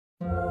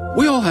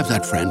We all have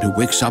that friend who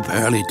wakes up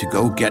early to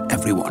go get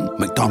everyone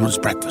McDonald's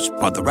breakfast,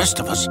 while the rest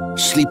of us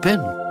sleep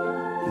in.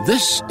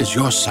 This is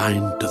your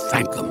sign to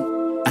thank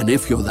them. And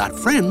if you're that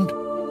friend,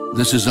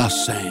 this is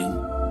us saying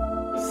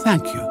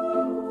thank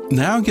you.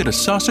 Now get a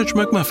sausage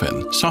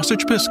McMuffin,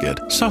 sausage biscuit,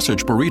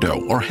 sausage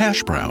burrito, or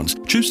hash browns.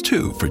 Choose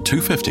 2 for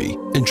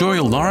 $2.50. Enjoy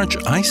a large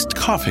iced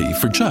coffee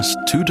for just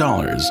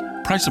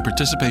 $2. Price and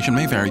participation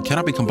may vary.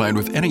 Cannot be combined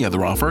with any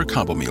other offer or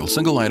combo meal.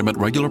 Single item at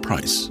regular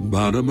price.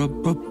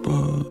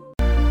 Ba-da-ba-ba-ba.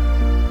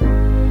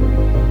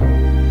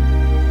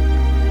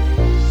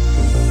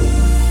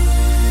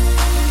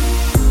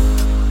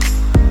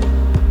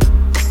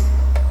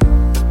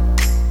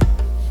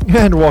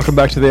 And welcome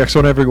back to the X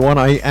Zone, everyone.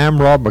 I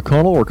am Rob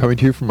McConnell. We're coming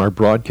to you from our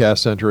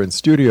broadcast center and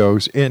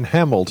studios in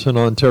Hamilton,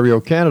 Ontario,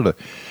 Canada.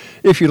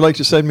 If you'd like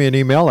to send me an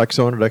email,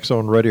 xzone at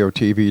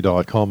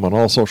xzoneradiotv.com, on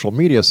all social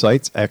media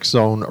sites,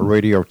 Xzone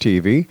Radio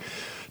TV.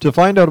 To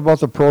find out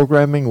about the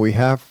programming we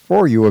have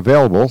for you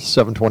available,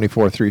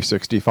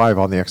 724-365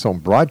 on the X Zone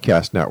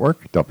Broadcast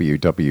Network,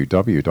 www.xzbn.net.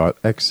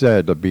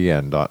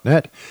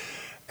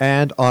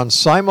 And on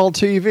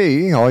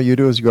SimulTV, all you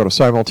do is you go to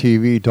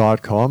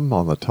simultv.com.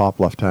 On the top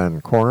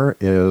left-hand corner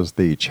is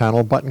the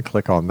channel button.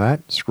 Click on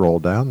that. Scroll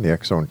down, the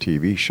X Zone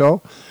TV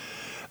show.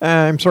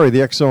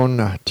 The X Zone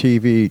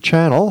TV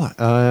channel.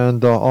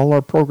 And all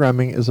our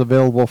programming is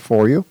available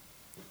for you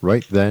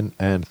right then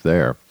and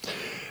there.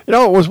 You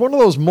know, it was one of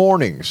those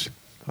mornings.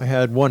 I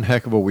had one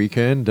heck of a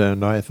weekend,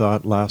 and I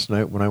thought last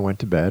night when I went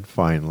to bed,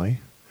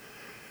 finally,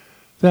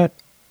 that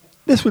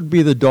this would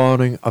be the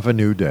dawning of a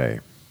new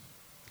day.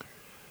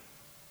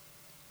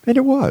 And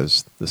it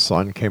was. The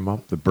sun came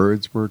up. The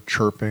birds were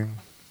chirping.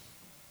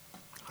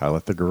 I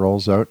let the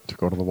girls out to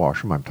go to the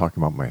washroom. I'm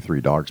talking about my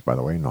 3 dogs, by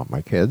the way, not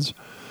my kids.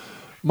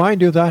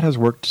 Mind you, that has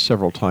worked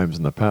several times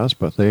in the past,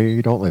 but they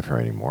don't live here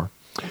anymore.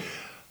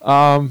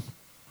 And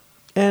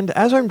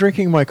as I'm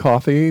drinking my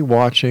coffee,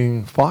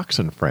 watching Fox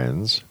and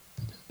Friends,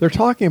 they're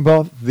talking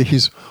about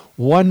these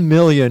 1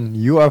 million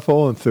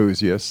UFO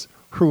enthusiasts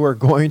who are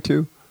going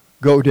to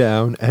go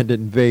down and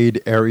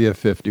invade Area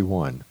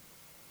 51.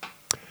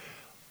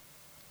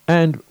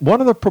 And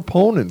one of the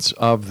proponents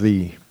of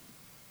the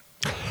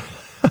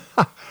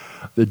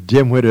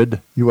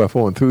dim-witted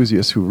UFO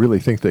enthusiasts who really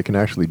think they can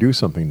actually do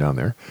something down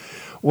there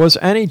was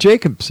Annie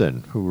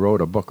Jacobson, who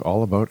wrote a book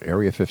all about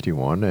Area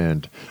 51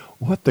 and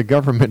what the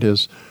government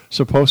is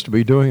supposed to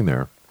be doing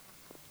there.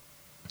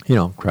 You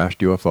know, crashed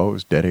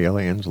UFOs, dead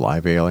aliens,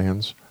 live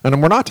aliens.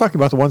 And we're not talking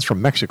about the ones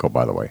from Mexico,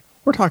 by the way.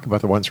 We're talking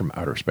about the ones from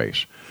outer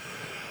space.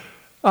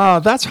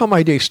 That's how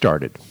my day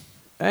started.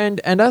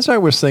 And as I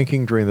was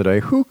thinking during the day,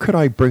 who could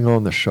I bring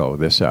on the show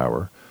this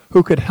hour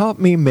who could help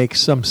me make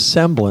some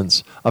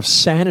semblance of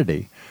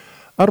sanity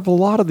out of a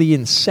lot of the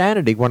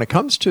insanity when it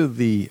comes to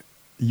the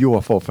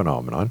UFO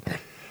phenomenon,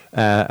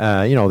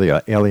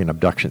 the alien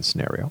abduction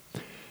scenario,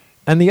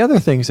 and the other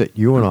things that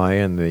you and I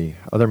and the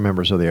other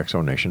members of the X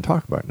Zone Nation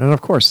talk about. And,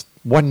 of course,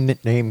 one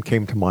name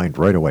came to mind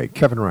right away,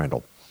 Kevin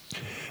Randle.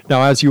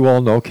 Now, as you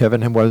all know,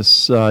 Kevin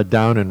was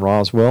down in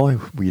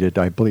Roswell. We did,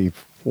 I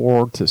believe,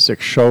 4 to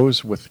 6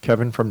 shows with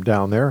Kevin from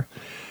down there.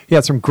 He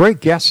had some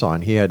great guests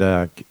on. He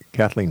had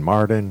Kathleen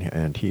Martin,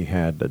 and he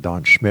had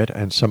Don Schmidt,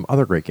 and some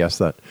other great guests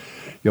that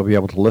you'll be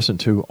able to listen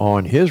to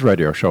on his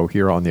radio show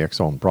here on the X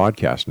Zone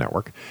Broadcast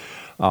Network.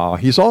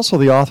 He's also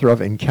the author of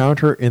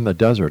Encounter in the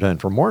Desert,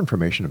 and for more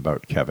information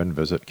about Kevin,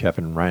 visit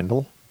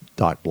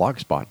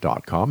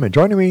kevinrandle.blogspot.com. And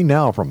joining me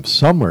now from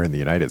somewhere in the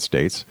United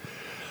States,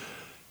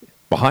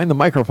 behind the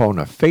microphone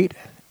of fate,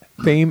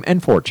 fame,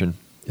 and fortune,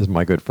 is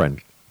my good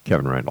friend,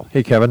 Kevin Randle.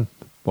 Hey, Kevin.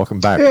 Welcome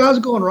back. Hey, how's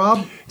it going,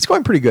 Rob? It's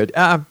going pretty good.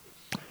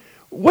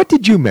 What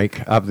did you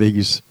make of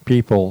these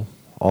people,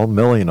 all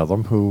million of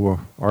them, who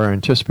are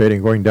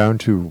anticipating going down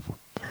to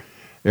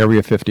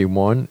Area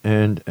 51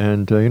 and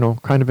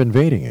kind of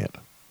invading it?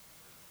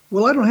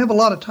 Well, I don't have a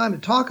lot of time to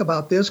talk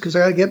about this because I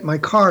got to get in my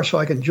car so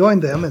I can join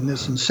them in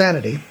this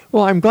insanity.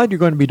 Well, I'm glad you're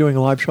going to be doing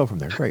a live show from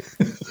there. Great.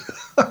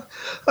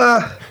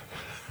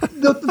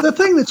 The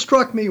thing that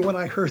struck me when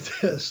I heard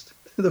this,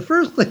 the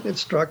first thing that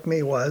struck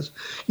me was,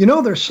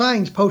 there's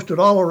signs posted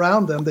all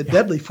around them that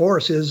deadly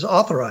force is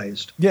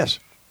authorized. Yes.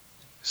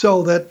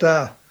 So that,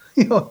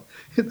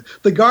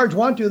 the guards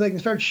want to, they can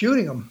start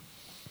shooting them.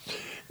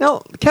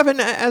 Now,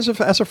 Kevin, as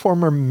a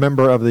former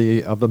member of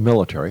the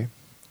military,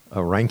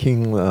 a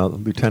ranking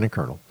lieutenant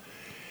colonel,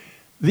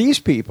 these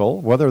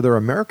people, whether they're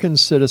American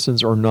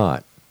citizens or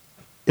not,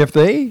 if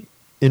they,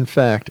 in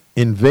fact,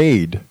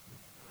 invade, and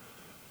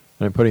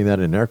I'm putting that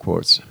in air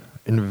quotes,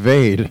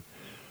 invade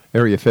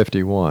Area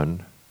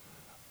 51,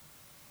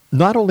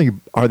 not only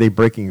are they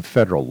breaking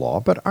federal law,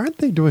 but aren't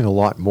they doing a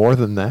lot more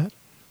than that?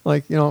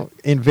 Like,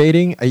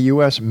 invading a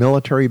U.S.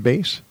 military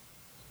base?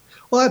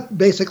 Well, that's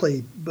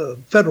basically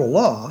federal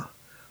law.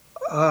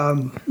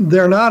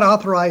 They're not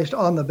authorized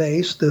on the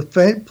base. The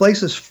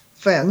place is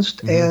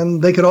fenced,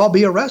 and they could all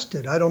be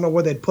arrested. I don't know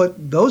where they'd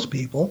put those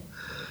people,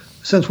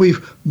 since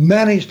we've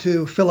managed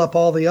to fill up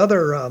all the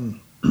other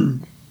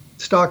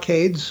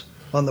stockades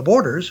on the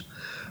borders.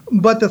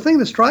 But the thing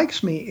that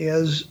strikes me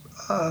is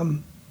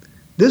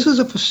This is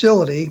a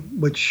facility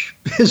which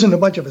isn't a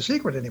bunch of a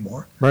secret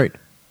anymore. Right.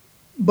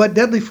 But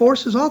deadly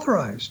force is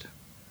authorized.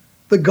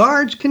 The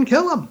guards can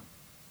kill them.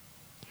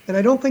 And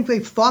I don't think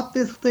they've thought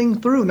this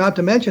thing through. Not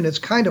to mention, it's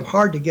kind of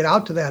hard to get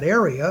out to that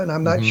area, and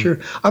I'm not sure.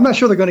 I'm not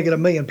sure they're going to get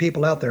 1 million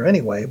people out there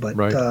anyway. But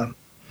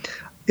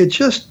it's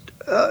just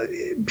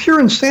pure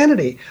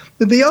insanity.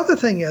 The other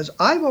thing is,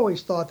 I've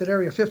always thought that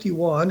Area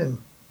 51 and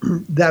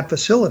that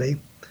facility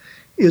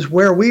is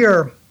where we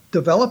are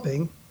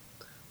developing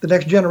the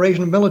next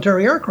generation of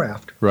military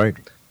aircraft. Right.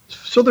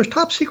 So there's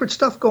top secret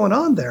stuff going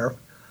on there,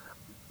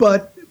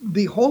 but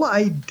the whole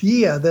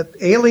idea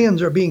that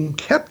aliens are being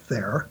kept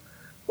there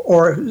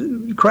or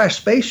crashed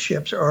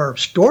spaceships are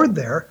stored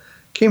there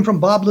came from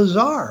Bob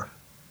Lazar.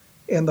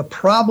 And the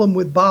problem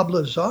with Bob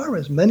Lazar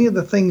is many of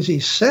the things he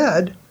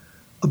said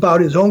about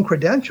his own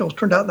credentials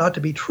turned out not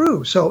to be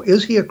true. So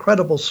is he a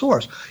credible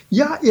source?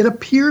 Yeah, it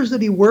appears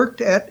that he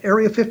worked at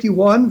Area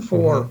 51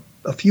 for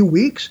a few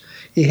weeks.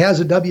 He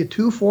has a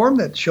W-2 form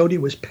that showed he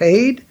was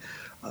paid.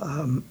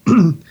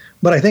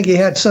 But I think he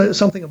had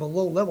something of a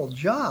low-level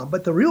job.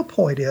 But the real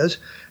point is,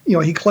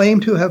 he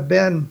claimed to have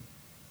been,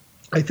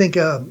 I think,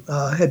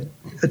 had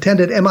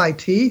attended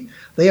MIT.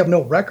 They have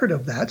no record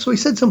of that. So he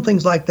said some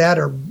things like that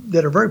are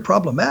very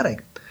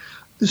problematic.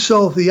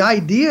 So the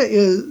idea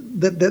is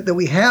that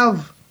we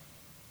have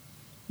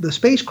the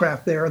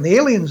spacecraft there and the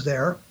aliens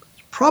there,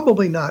 it's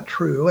probably not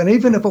true. And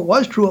even if it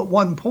was true at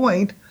one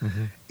point,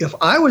 if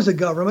I was the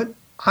government,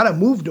 I'd have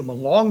moved them a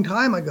long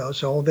time ago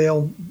so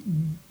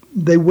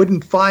they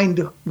wouldn't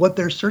find what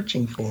they're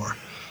searching for.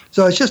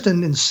 So it's just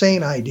an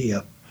insane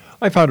idea.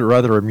 I found it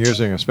rather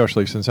amusing,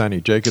 especially since Annie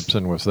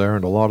Jacobsen was there,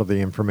 and a lot of the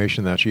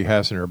information that she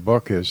has in her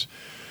book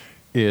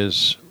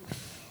is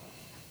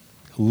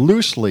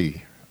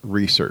loosely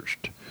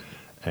researched.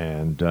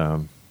 And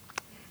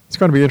it's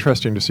going to be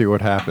interesting to see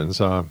what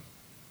happens.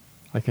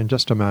 I can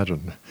just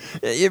imagine.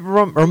 It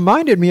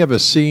reminded me of a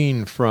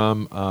scene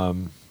from,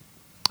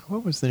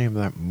 what was the name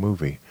of that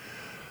movie?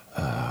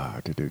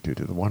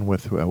 The one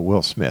with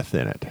Will Smith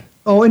in it.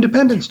 Oh,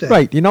 Independence Day.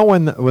 Right. You know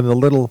when the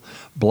little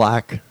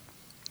black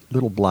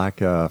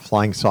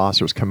flying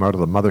saucers come out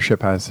of the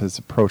mothership as it's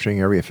approaching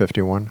Area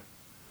 51?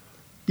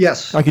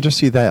 Yes. I could just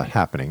see that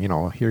happening.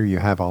 Here you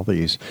have all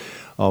these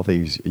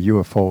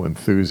UFO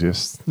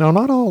enthusiasts. No,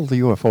 not all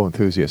the UFO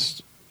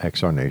enthusiasts,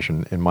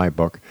 Exonation, in my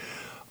book,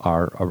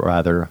 are a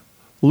rather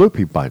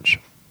loopy bunch.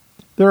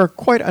 There are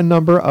quite a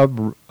number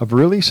of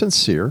really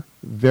sincere,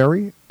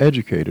 very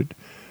educated,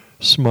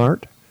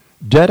 smart,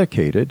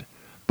 dedicated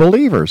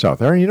believers out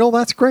there, and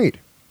that's great.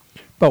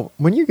 But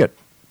when you get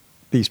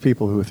these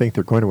people who think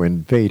they're going to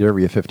invade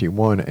Area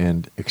 51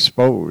 and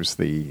expose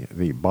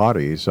the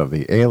bodies of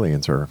the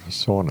aliens or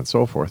so on and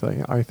so forth,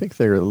 I think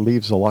there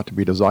leaves a lot to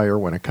be desired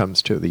when it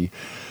comes to the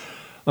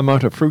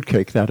amount of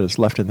fruitcake that is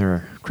left in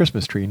their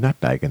Christmas tree nut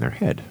bag in their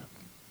head.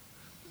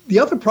 The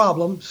other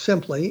problem,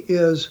 simply,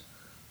 is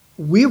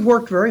we've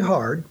worked very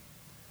hard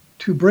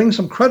to bring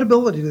some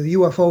credibility to the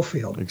UFO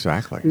field.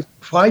 Exactly. We've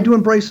tried to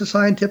embrace the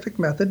scientific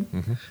method.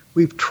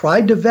 We've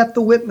tried to vet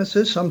the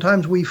witnesses.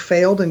 Sometimes we've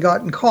failed and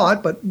gotten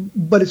caught, but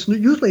it's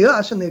usually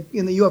us in the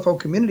UFO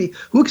community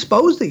who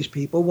expose these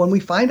people when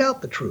we find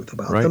out the truth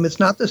about them. It's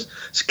not the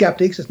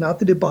skeptics, it's not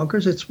the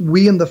debunkers, it's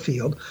we in the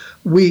field.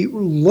 We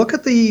look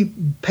at the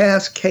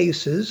past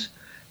cases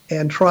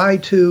and try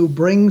to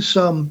bring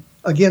some,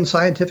 again,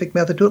 scientific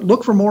method to it,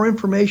 look for more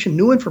information,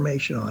 new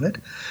information on it,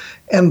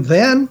 and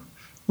then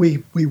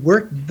we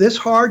work this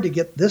hard to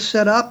get this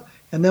set up,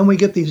 and then we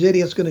get these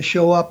idiots going to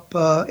show up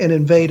and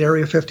invade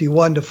Area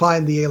 51 to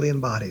find the alien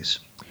bodies.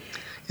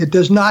 It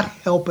does not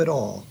help at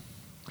all.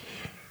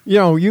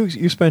 You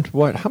spent,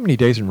 how many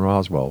days in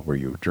Roswell were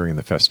you during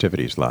the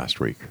festivities last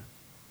week?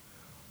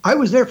 I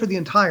was there for the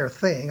entire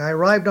thing. I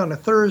arrived on a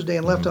Thursday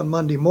and left on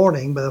Monday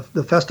morning, but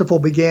the festival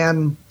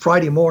began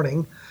Friday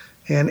morning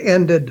and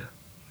ended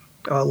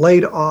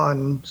late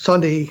on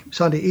Sunday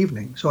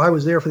evening. So I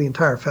was there for the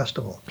entire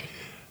festival.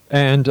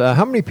 And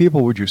how many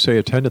people would you say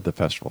attended the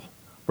festival?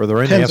 Were there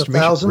any Tens of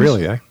estimations? thousands.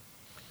 Really, eh?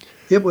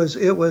 It was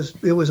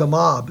a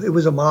mob. It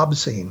was a mob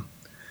scene,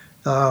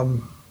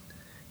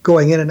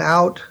 going in and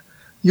out.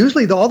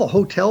 Usually, all the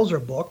hotels are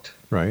booked.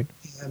 Right.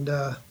 And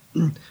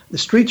the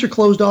streets are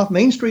closed off.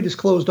 Main Street is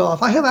closed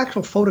off. I have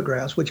actual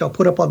photographs, which I'll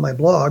put up on my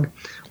blog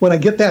when I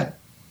get that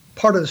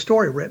part of the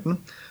story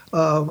written,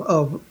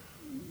 of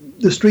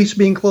the streets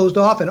being closed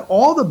off, and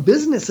all the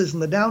businesses in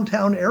the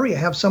downtown area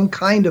have some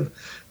kind of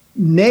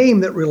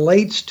name that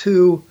relates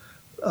to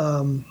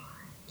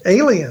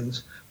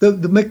aliens.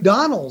 The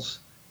McDonald's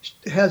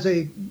has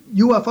a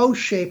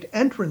UFO-shaped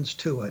entrance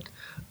to it.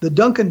 The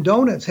Dunkin'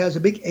 Donuts has a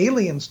big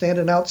alien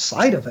standing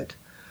outside of it.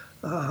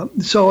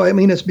 So I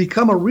mean, it's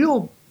become a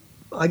real,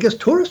 I guess,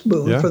 tourist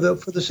boom for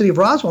the city of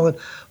Roswell. And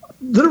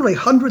literally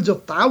hundreds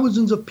of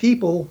thousands of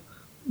people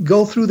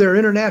go through their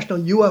International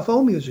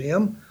UFO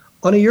Museum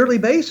on a yearly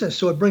basis.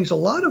 So it brings a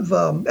lot of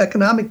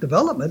economic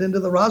development into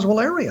the Roswell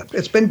area.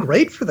 It's been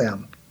great for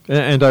them.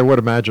 And I would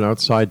imagine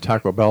outside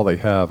Taco Bell they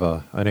have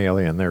an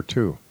alien there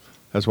too,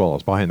 as well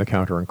as behind the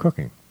counter and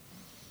cooking.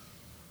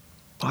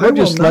 We'll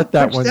just let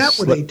that one that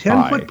slip with a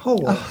 10-foot by.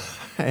 pole.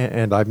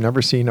 And I've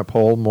never seen a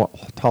pole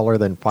taller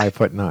than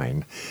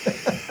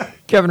 5'9".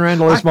 Kevin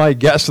Randle is my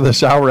guest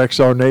this hour,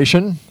 X-Zone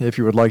Nation. If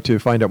you would like to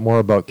find out more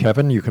about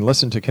Kevin, you can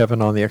listen to Kevin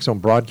on the X-Zone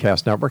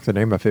Broadcast Network. The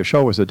name of his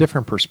show is A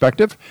Different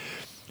Perspective.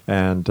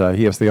 And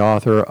he is the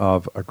author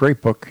of a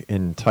great book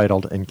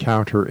entitled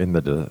Encounter in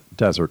the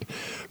Desert.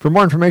 For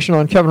more information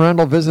on Kevin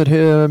Randle, visit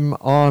him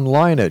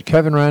online at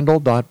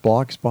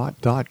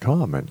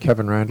kevinrandle.blogspot.com. And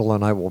Kevin Randle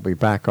and I will be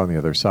back on the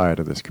other side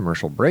of this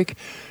commercial break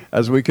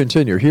as we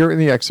continue here in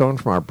the X-Zone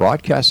from our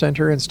broadcast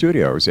center and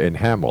studios in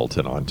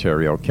Hamilton,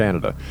 Ontario,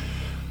 Canada.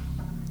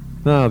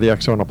 Now, the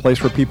X-Zone, a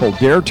place where people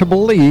dare to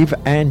believe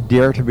and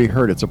dare to be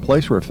heard. It's a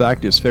place where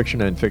fact is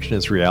fiction and fiction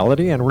is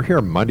reality, and we're here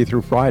Monday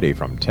through Friday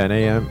from 10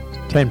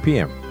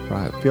 p.m.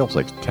 It feels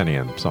like 10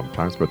 a.m.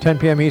 sometimes, but 10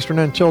 p.m. Eastern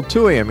until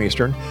 2 a.m.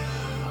 Eastern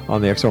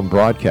on the X-Zone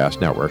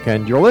Broadcast Network.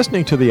 And you're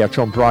listening to the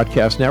X-Zone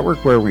Broadcast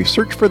Network, where we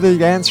search for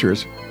the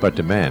answers but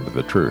demand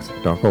the truth.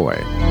 Don't go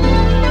away.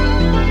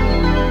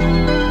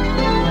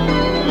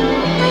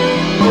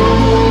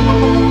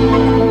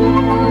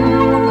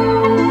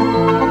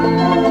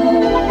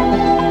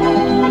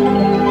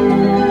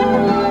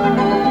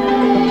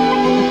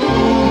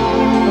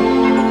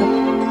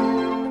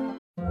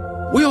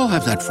 We all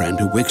have that friend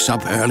who wakes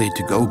up early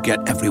to go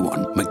get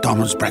everyone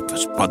McDonald's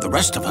breakfast while the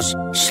rest of us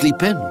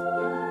sleep in.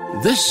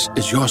 This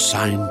is your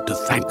sign to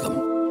thank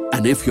them.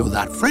 And if you're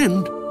that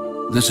friend,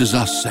 this is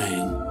us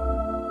saying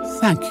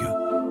thank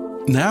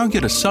you. Now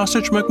get a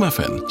sausage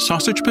McMuffin,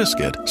 sausage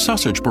biscuit,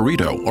 sausage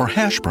burrito, or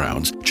hash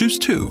browns. Choose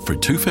 2 for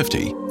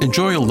 $2.50.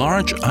 Enjoy a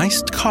large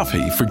iced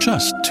coffee for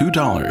just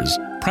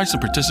 $2. Price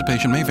and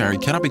participation may vary.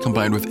 Cannot be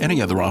combined with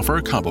any other offer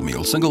or combo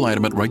meal. Single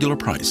item at regular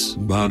price.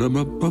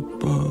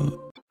 Ba-da-ba-ba-ba.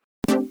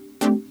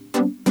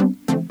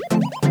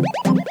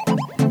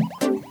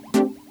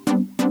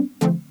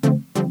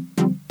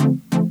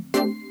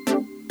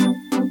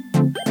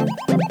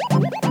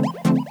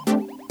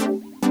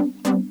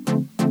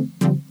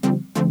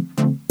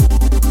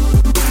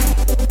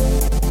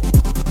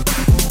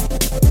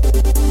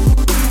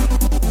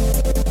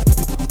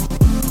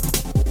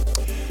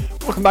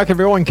 Welcome back,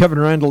 everyone. Kevin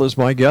Randle is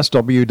my guest,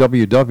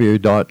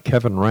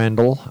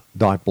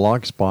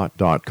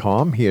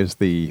 www.kevinrandle.blogspot.com. He is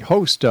the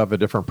host of A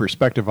Different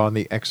Perspective on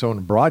the X-Zone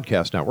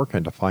Broadcast Network.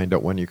 And to find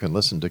out when you can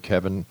listen to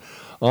Kevin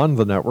on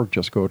the network,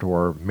 just go to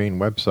our main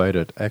website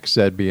at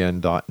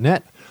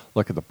xzbn.net,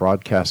 look at the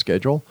broadcast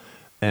schedule,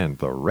 and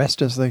the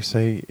rest, as they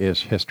say,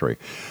 is history.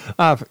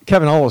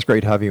 Kevin, always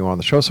great to have you on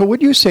the show. So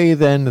would you say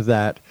then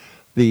that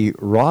the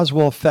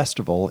Roswell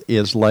Festival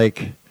is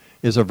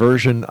a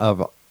version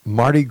of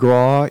Mardi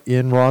Gras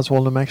in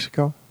Roswell, New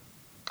Mexico?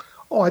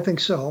 Oh, I think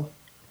so.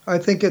 I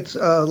think it's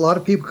a lot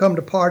of people come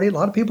to party. A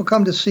lot of people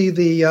come to see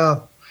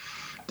the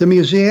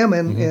museum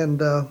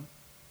and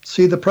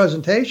see the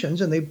presentations,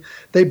 and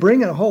they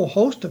bring in a whole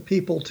host of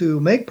people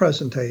to make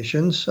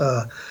presentations.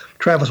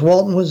 Travis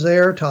Walton was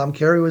there, Tom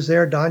Carey was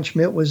there, Don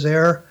Schmidt was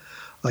there.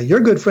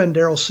 Your good friend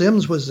Daryl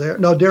Sims was there.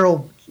 No,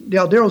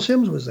 Daryl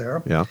Sims was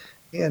there. Yeah.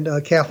 And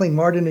Kathleen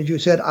Martin, as you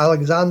said,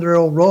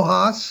 Alexandro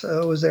Rojas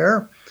was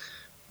there.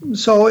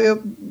 So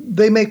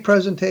they make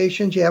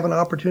presentations. You have an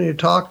opportunity to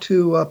talk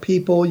to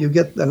people. You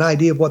get an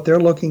idea of what they're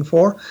looking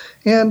for.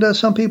 And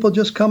some people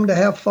just come to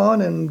have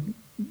fun and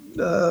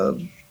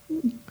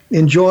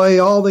enjoy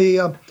all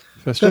the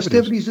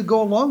festivities that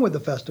go along with the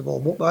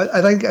festival.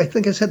 I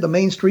think I said the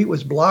main street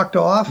was blocked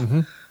off.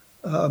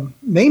 Mm-hmm.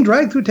 Main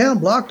drag through town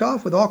blocked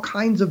off with all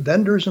kinds of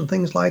vendors and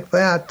things like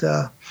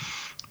that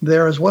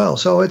there as well.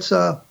 So it's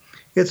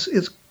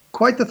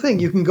quite the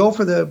thing. You can go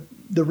for the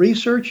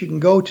research. You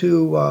can go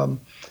to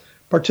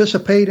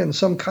participate in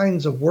some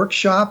kinds of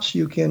workshops.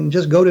 You can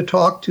just go to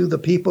talk to the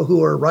people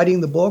who are writing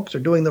the books or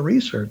doing the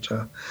research.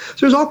 So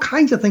there's all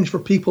kinds of things for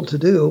people to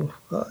do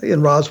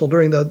in Roswell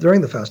during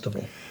the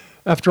festival.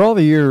 After all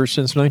the years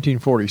since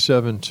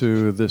 1947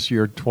 to this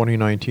year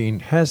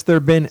 2019, has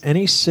there been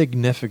any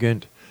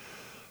significant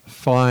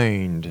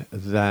find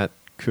that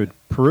could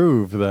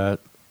prove that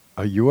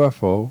a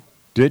UFO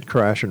did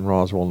crash in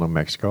Roswell, New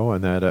Mexico,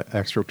 and that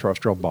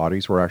extraterrestrial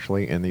bodies were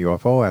actually in the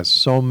UFO, as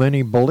so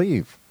many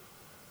believe?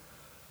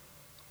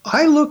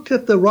 I looked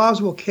at the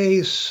Roswell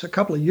case a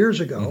couple of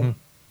years ago,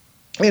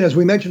 mm-hmm. and as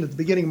we mentioned at the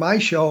beginning of my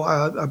show,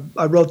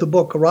 I wrote the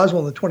book,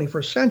 Roswell in the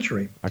 21st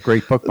Century. A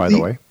great book, by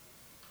the way.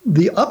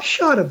 The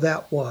upshot of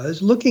that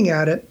was, looking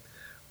at it,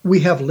 we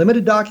have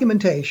limited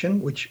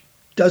documentation, which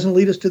doesn't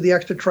lead us to the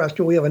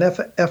extraterrestrial. We have an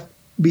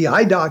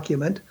FBI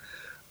document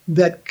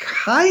that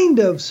kind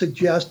of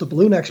suggests the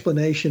balloon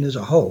explanation is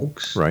a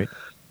hoax. Right.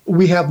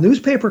 We have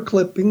newspaper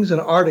clippings and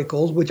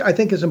articles, which I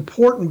think is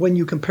important when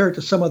you compare it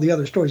to some of the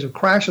other stories of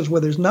crashes where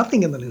there's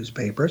nothing in the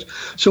newspapers.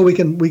 So we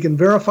can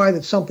verify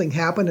that something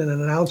happened and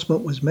an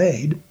announcement was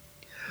made.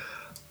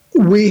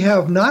 We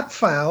have not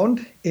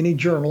found any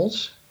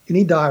journals,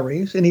 any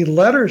diaries, any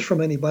letters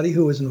from anybody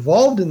who was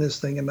involved in this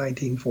thing in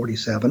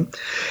 1947.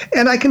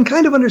 And I can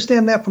kind of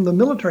understand that from the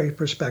military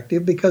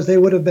perspective, because they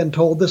would have been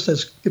told this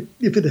as,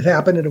 if it had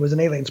happened and it was an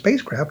alien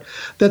spacecraft,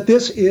 that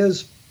this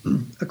is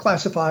a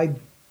classified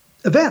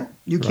event.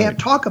 You can't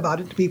talk about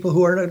it to people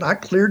who are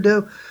not cleared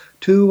to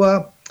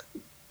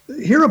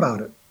hear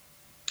about it.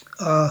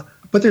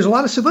 But there's a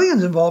lot of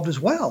civilians involved as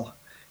well.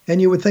 And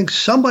you would think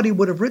somebody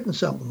would have written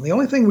something. The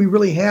only thing we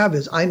really have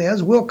is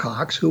Inez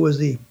Wilcox, who was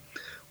the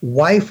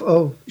wife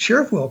of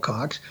Sheriff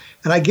Wilcox.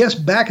 And I guess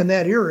back in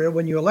that era,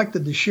 when you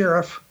elected the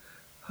sheriff,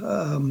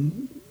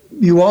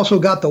 you also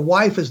got the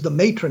wife as the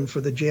matron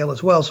for the jail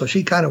as well. So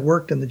she kind of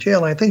worked in the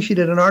jail. And I think she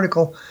did an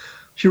article.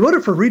 She wrote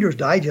it for Reader's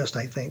Digest,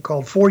 I think,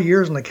 called 4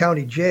 Years in the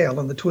County Jail.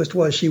 And the twist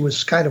was she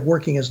was kind of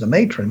working as the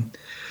matron.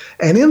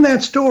 And in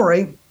that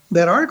story,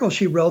 that article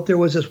she wrote, there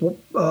was this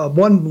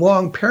one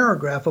long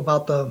paragraph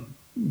about the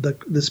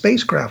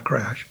spacecraft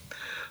crash.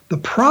 The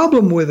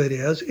problem with it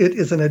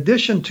is an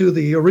addition to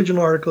the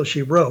original article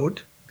she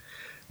wrote.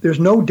 There's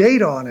no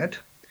date on it,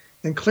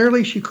 and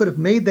clearly she could have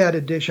made that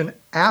addition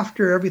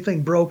after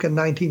everything broke in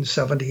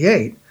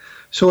 1978.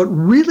 So it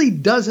really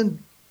doesn't,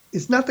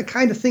 it's not the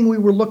kind of thing we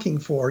were looking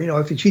for. You know,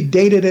 if she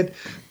dated it,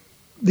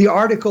 the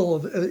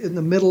article in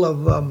the middle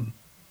of,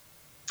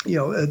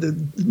 the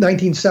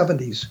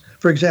 1970s,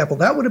 for example,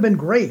 that would have been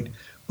great.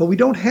 But we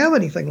don't have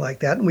anything like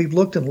that, and we've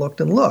looked and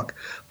looked and looked.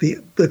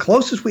 The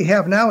closest we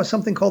have now is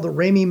something called the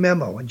Ramey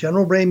Memo, and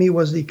General Ramey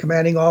was the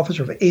commanding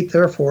officer of 8th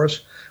Air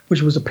Force,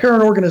 which was a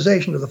parent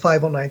organization to the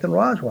 509th in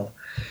Roswell.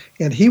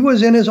 And he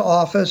was in his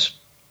office,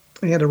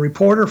 and a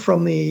reporter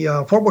from the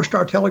Fort Worth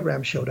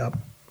Star-Telegram showed up,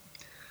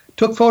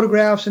 took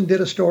photographs and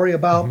did a story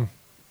about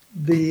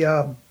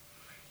the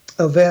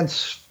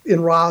events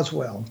in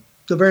Roswell.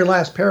 The very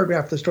last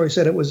paragraph of the story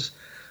said it was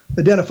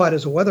identified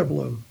as a weather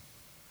balloon,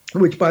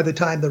 which by the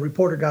time the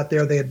reporter got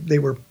there, they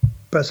were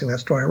passing that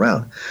story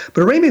around.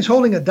 But Ramey's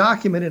holding a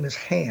document in his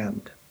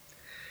hand,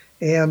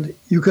 and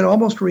you can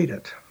almost read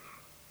it.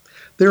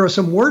 There are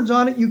some words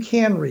on it you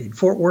can read.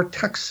 Fort Worth,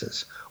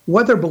 Texas.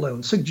 Weather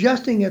balloon,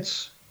 suggesting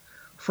it's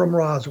from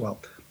Roswell.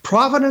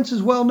 Provenance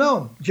is well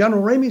known.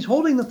 General Ramey's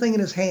holding the thing in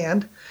his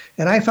hand,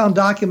 and I found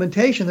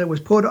documentation that was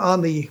put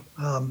on the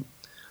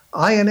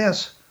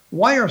INS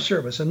wire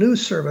service, a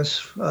news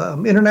service,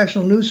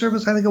 international news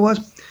service, I think it was,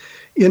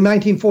 in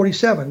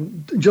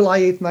 1947, July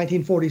 8th,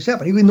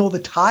 1947, even though the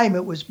time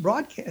it was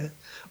broadcast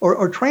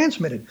or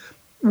transmitted.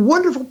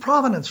 Wonderful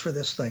provenance for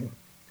this thing.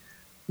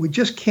 We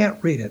just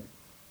can't read it.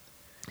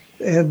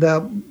 And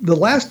the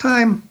last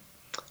time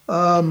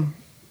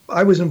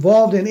I was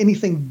involved in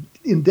anything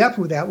in depth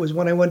with that was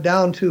when I went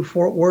down to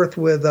Fort Worth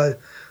with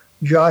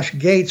Josh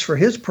Gates for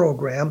his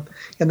program,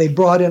 and they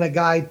brought in a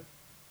guy,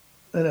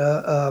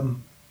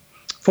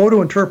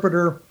 photo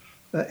interpreter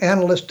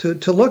analyst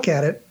to look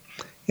at it.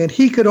 And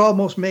he could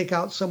almost make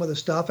out some of the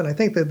stuff. And I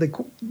think that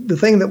the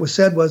thing that was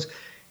said was,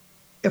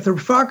 if the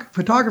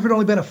photographer had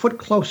only been a foot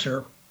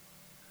closer,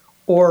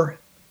 or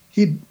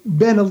he'd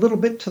been a little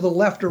bit to the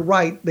left or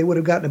right, they would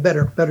have gotten a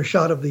better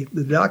shot of the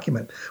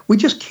document. We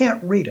just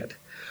can't read it.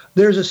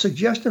 There's a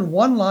suggestion.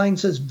 One line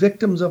says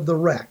victims of the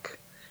wreck.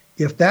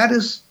 If that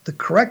is the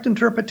correct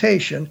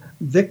interpretation,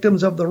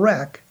 victims of the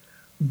wreck,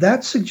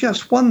 that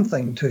suggests one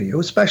thing to you,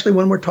 especially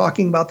when we're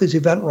talking about this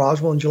event in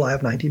Roswell in July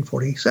of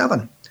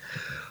 1947.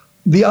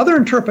 The other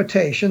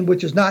interpretation,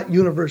 which is not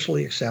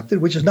universally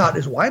accepted, which is not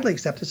as widely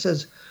accepted,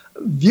 says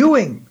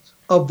viewing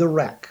of the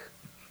wreck.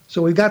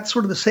 So we've got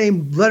sort of the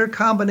same letter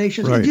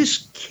combinations. Right. You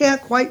just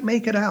can't quite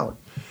make it out.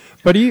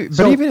 But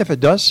even if it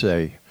does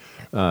say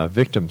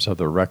victims of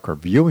the wreck or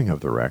viewing of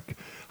the wreck,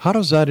 how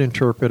does that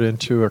interpret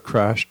into a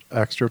crashed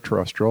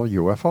extraterrestrial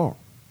UFO?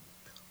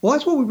 Well,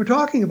 that's what we were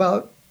talking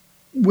about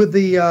with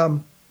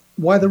the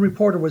why the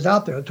reporter was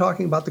out there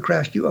talking about the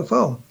crashed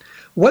UFO.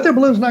 Weather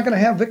balloon's not going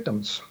to have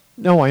victims.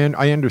 No,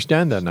 I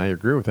understand that, and I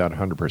agree with that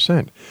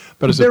 100%.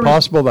 But is it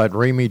possible that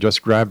Ramey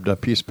just grabbed a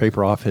piece of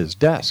paper off his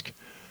desk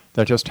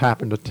that just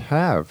happened to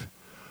have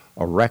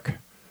a wreck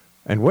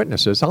and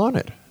witnesses on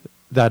it,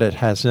 that it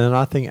has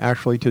nothing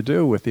actually to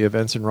do with the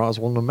events in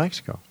Roswell, New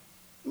Mexico?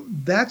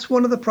 That's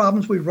one of the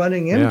problems we're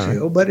running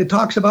into, but it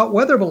talks about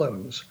weather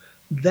balloons.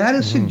 That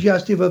is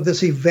suggestive of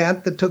this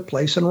event that took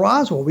place in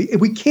Roswell.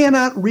 We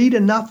cannot read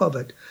enough of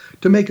it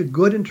to make a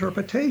good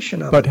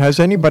interpretation of it. But has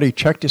anybody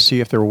checked to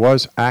see if there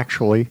was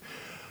actually,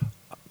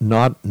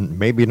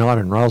 maybe not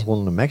in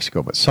Roswell, New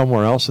Mexico, but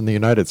somewhere else in the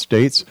United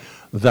States,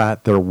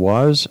 that there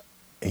was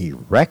a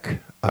wreck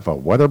of a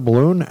weather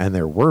balloon and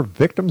there were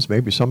victims?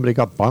 Maybe somebody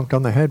got bonked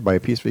on the head by a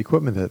piece of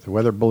equipment that the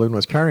weather balloon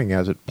was carrying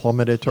as it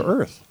plummeted to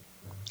Earth.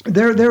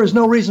 There is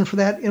no reason for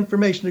that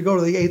information to go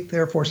to the 8th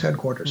Air Force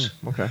headquarters.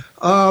 Okay.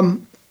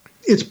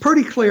 It's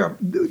pretty clear.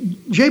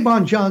 J.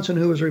 Bond Johnson,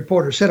 who was a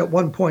reporter, said at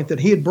one point that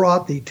he had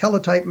brought the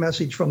teletype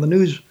message from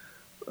the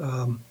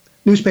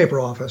newspaper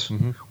office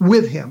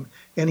with him,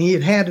 and he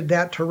had handed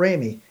that to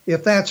Ramey.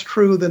 If that's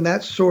true, then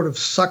that sort of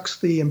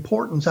sucks the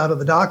importance out of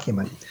the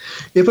document.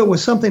 If it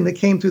was something that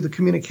came through the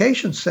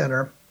communications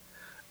center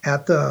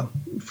at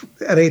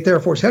 8th Air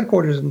Force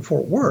headquarters in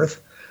Fort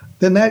Worth,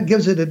 then that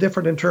gives it a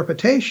different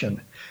interpretation.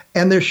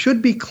 And there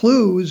should be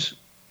clues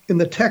in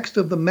the text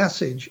of the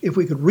message. If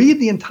we could read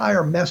the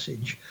entire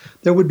message,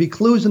 there would be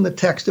clues in the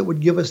text that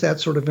would give us that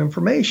sort of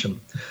information.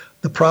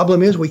 The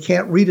problem is we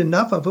can't read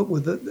enough of it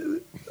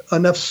with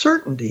enough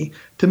certainty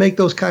to make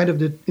those kind of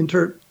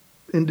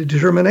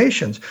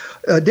determinations.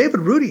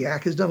 David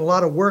Rudiak has done a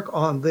lot of work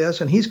on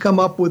this, and he's come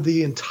up with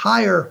the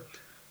entire,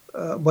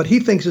 what he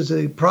thinks is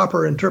a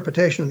proper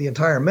interpretation of the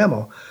entire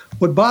memo.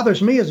 What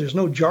bothers me is there's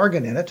no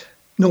jargon in it,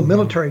 no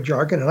military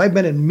jargon, and I've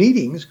been in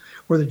meetings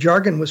where the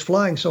jargon was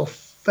flying so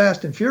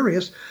fast and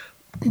furious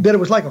that it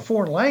was like a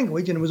foreign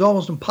language, and it was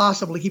almost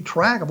impossible to keep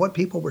track of what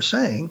people were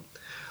saying.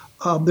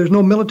 There's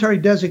no military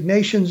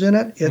designations in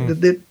it.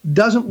 It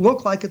doesn't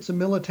look like it's a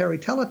military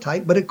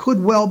teletype, but it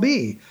could well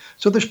be.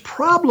 So there's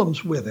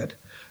problems with it,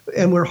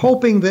 and we're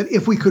hoping that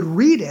if we could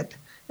read it,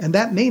 and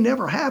that may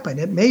never happen,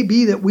 it may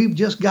be that we've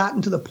just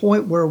gotten to the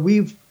point where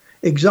we've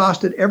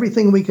exhausted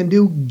everything we can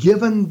do,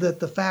 given that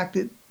the fact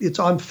that it's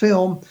on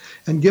film,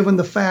 and given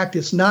the fact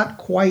it's not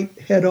quite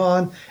head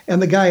on,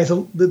 and the guy is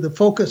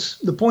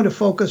the point of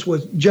focus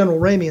was General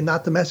Ramey and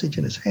not the message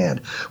in his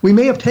hand. We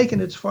may have taken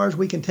it as far as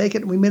we can take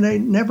it, and we may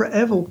never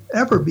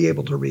ever be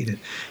able to read it.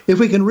 If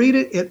we can read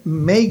it, it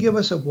may give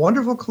us a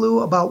wonderful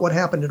clue about what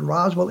happened in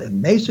Roswell. It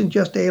may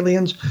suggest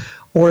aliens,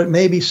 or it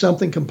may be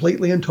something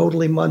completely and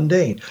totally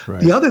mundane.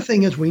 Right. The other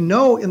thing is, we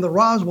know in the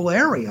Roswell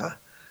area,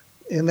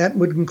 and that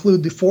would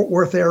include the Fort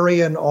Worth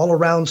area and all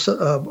around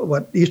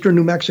eastern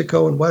New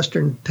Mexico and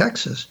western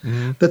Texas,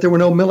 that there were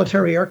no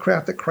military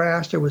aircraft that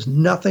crashed. There was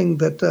nothing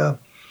that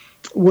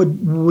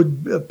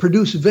would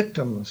produce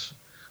victims.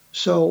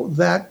 So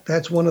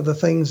that's one of the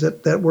things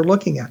that we're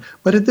looking at.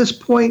 But at this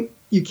point,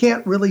 you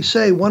can't really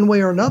say one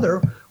way or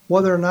another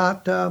whether or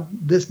not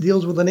this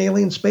deals with an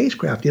alien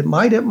spacecraft. It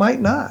might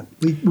not.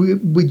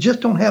 We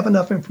just don't have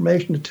enough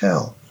information to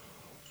tell.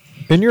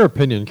 In your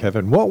opinion,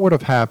 Kevin, what would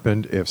have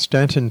happened if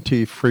Stanton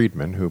T.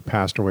 Friedman, who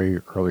passed away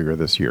earlier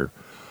this year,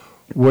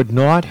 would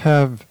not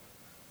have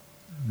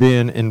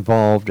been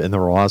involved in the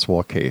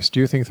Roswell case? Do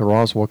you think the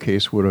Roswell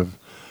case would have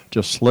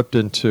just slipped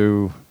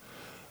into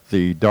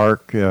the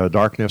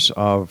darkness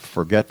of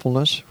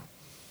forgetfulness?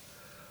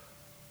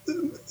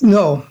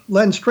 No.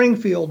 Len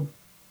Stringfield,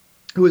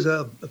 who is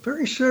a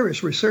very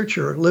serious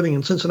researcher living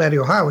in Cincinnati,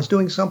 Ohio, was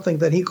doing something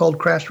that he called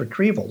crash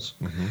retrievals.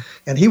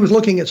 And he was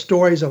looking at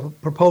stories of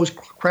proposed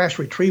crash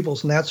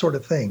retrievals and that sort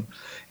of thing.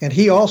 And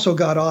he also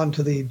got on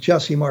to the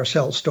Jesse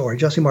Marcel story,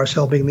 Jesse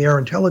Marcel being the air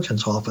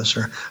intelligence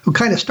officer who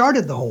kind of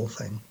started the whole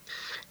thing.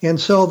 And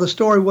so the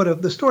story would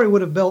have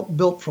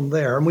built from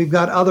there. And we've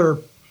got other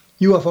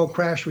UFO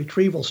crash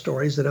retrieval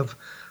stories that have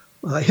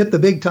hit the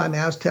big time,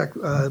 Aztec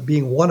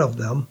being one of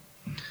them.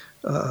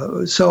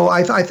 So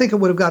I think it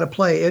would have got to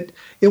play.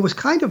 It was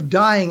kind of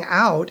dying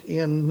out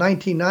in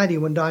 1990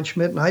 when Don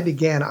Schmidt and I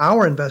began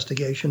our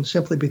investigation,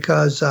 simply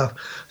because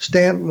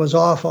Stanton was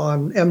off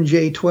on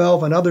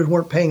MJ-12 and others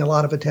weren't paying a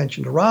lot of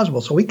attention to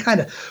Roswell. So we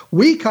kind of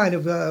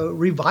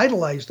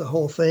revitalized the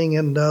whole thing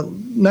in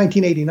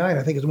 1989.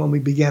 I think is when we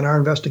began our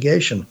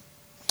investigation.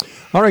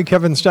 All right,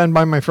 Kevin, stand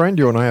by, my friend.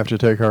 You and I have to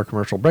take our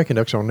commercial break. In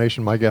X Zone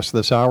Nation, my guest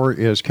this hour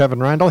is Kevin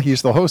Randle.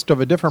 He's the host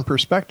of A Different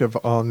Perspective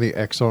on the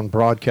X Zone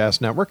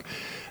Broadcast Network.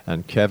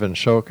 And Kevin's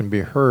show can be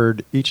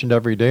heard each and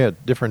every day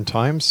at different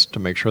times to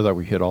make sure that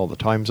we hit all the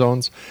time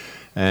zones.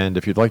 And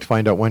if you'd like to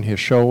find out when his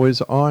show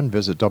is on,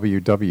 visit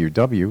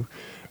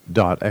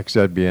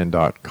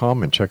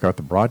www.xzbn.com and check out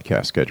the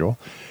broadcast schedule.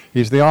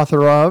 He's the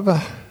author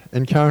of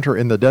Encounter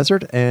in the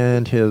Desert,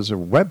 and his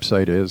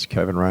website is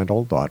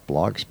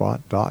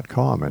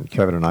kevinrandle.blogspot.com. And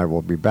Kevin and I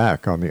will be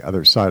back on the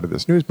other side of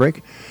this news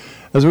break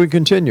as we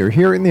continue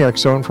here in the X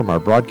Zone from our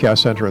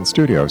broadcast center and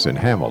studios in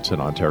Hamilton,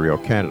 Ontario,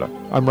 Canada.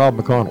 I'm Rob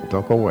McConnell.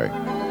 Don't go away.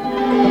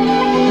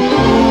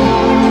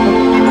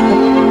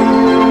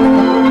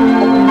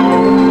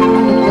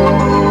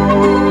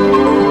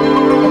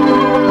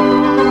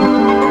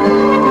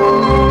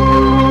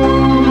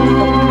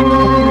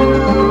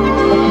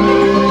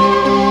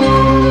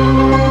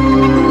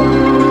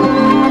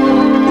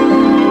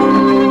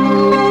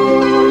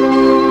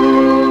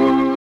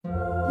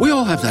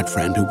 That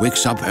friend who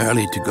wakes up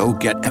early to go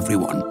get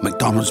everyone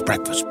McDonald's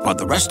breakfast while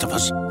the rest of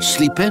us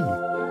sleep in.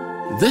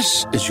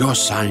 This is your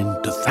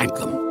sign to thank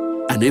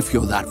them. And if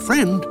you're that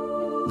friend,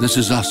 this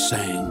is us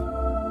saying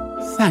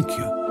thank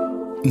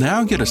you.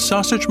 Now get a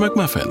sausage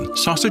McMuffin,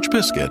 sausage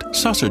biscuit,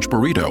 sausage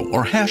burrito,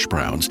 or hash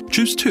browns.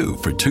 Choose 2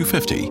 for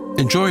 $2.50.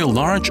 Enjoy a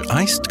large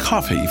iced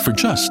coffee for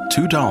just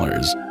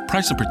 $2.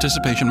 Price and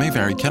participation may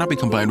vary. Cannot be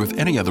combined with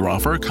any other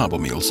offer or combo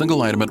meal.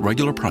 Single item at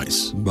regular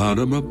price.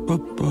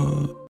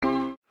 Ba-da-ba-ba-ba.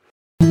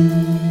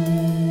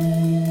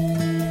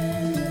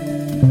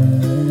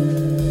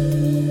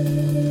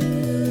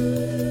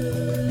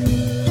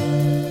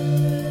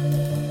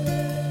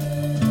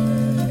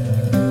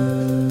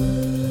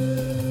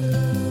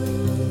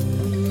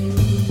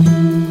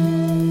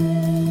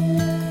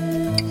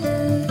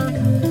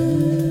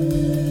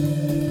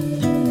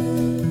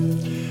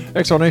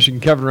 X Zone Nation,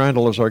 Kevin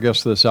Randle is our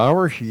guest this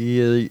hour.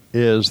 He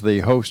is the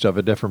host of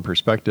A Different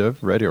Perspective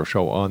radio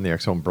show on the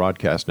X Zone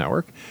Broadcast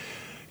Network.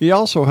 He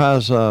also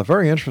has a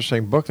very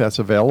interesting book that's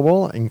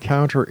available,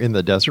 Encounter in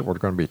the Desert. We're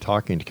going to be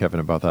talking to Kevin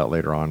about that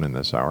later on in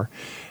this hour.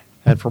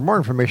 And for more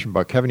information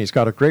about Kevin, he's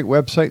got a great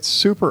website,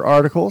 super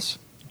articles,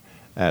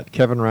 at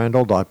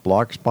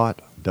kevinrandle.blogspot.com.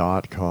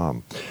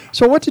 RANDLE.com.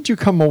 So what did you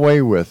come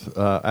away with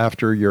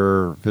after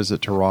your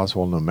visit to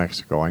Roswell, New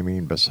Mexico? I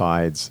mean,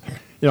 besides,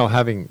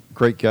 having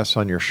great guests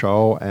on your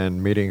show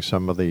and meeting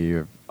some of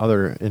the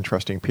other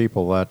interesting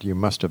people that you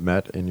must have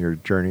met in your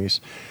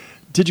journeys,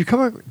 did you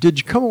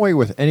come away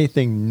with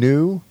anything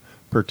new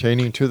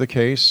pertaining to the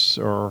case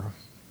or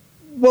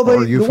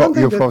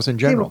UFOs in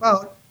general? Came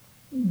about,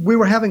 we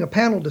were having a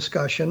panel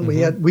discussion.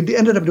 Mm-hmm. We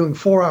ended up doing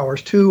 4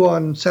 hours, 2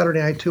 on Saturday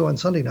night, 2 on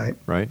Sunday night.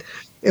 Right.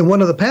 And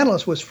one of the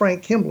panelists was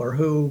Frank Kimbler,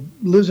 who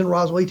lives in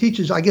Roswell. He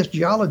teaches, I guess,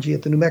 geology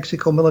at the New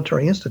Mexico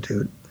Military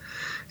Institute.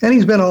 And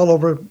he's been all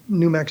over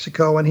New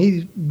Mexico, and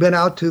he's been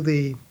out to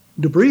the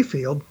debris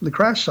field, the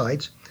crash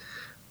sites,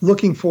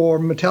 looking for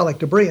metallic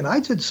debris. And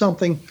I said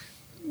something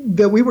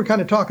that we were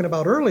kind of talking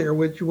about earlier,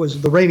 which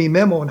was the Ramey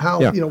memo and how,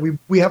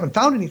 we haven't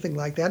found anything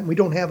like that, and we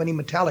don't have any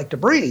metallic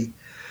debris.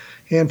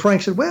 And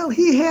Frank said, well,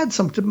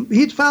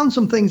 he'd found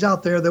some things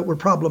out there that were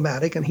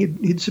problematic, and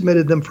he'd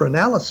submitted them for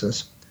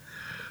analysis.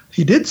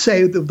 He did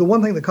say, the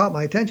one thing that caught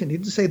my attention, he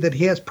did say that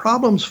he has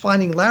problems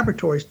finding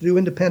laboratories to do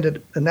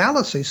independent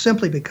analysis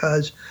simply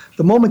because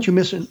the moment you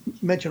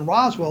mention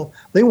Roswell,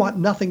 they want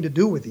nothing to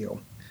do with you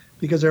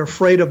because they're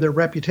afraid of their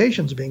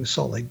reputations being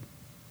sullied.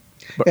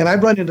 And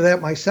I've run into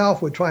that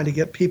myself with trying to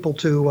get people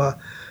to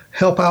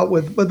help out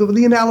with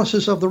the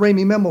analysis of the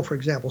Ramey memo, for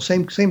example.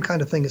 Same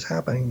kind of thing is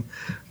happening.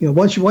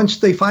 Once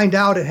they find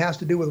out it has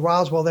to do with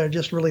Roswell, they're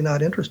just really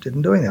not interested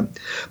in doing that.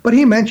 But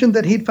he mentioned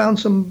that he'd found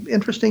some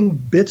interesting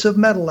bits of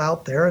metal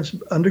out there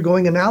and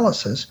undergoing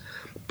analysis.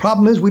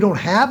 Problem is, we don't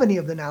have any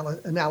of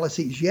the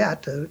analyses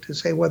yet to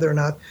say whether or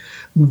not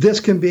this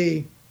can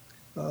be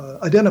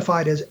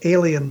identified as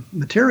alien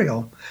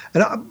material.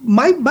 And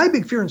my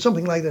big fear in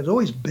something like that has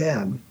always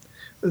been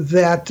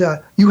that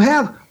you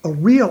have a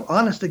real,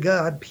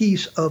 honest-to-God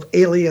piece of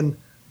alien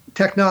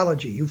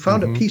technology. You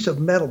found a piece of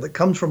metal that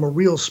comes from a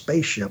real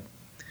spaceship,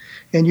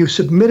 and you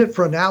submit it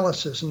for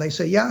analysis, and they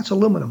say, yeah, it's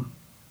aluminum.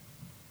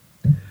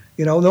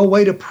 No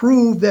way to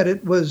prove that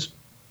it was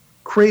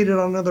created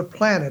on another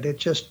planet.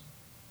 It's just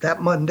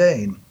that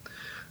mundane.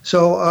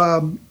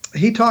 So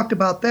he talked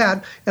about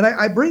that, and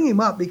I bring him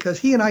up because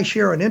he and I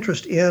share an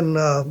interest in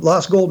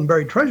lost gold and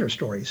buried treasure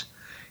stories.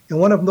 And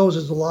one of those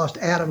is the Lost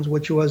Adams,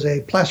 which was a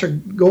placer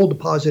gold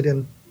deposit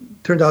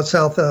turns out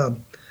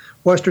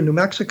southwestern New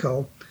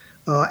Mexico.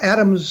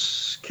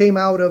 Adams came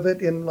out of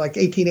it in like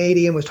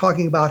 1880 and was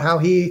talking about how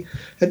he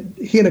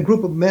and a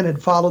group of men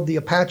had followed the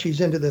Apaches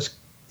into this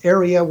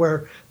area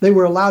where they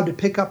were allowed to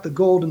pick up the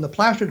gold in the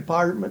placer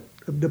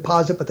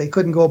deposit, but they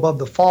couldn't go above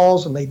the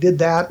falls, and they did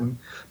that, and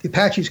the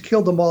Apaches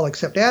killed them all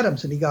except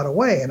Adams, and he got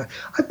away. And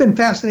I've been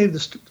fascinated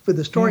with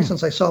the story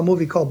since I saw a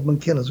movie called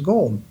McKenna's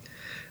Gold.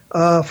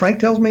 Frank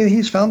tells me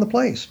he's found the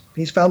place.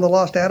 He's found the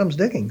Lost Adams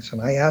diggings,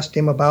 and I asked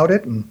him about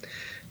it, and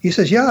he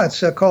says, yeah,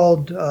 it's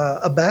called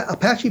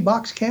Apache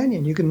Box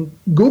Canyon. You can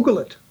Google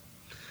it.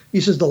 He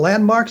says the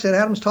landmarks that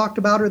Adams talked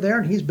about are there,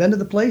 and he's been to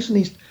the place,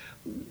 and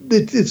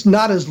it's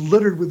not as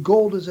littered with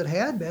gold as it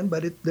had been,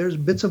 but there's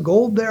bits of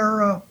gold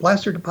there.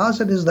 Placer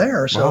deposit is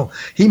there. So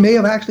He may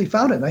have actually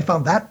found it. And I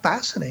found that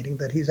fascinating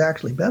that he's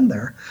actually been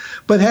there.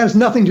 But it has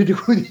nothing to do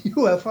with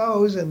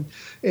UFOs and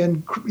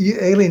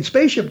alien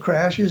spaceship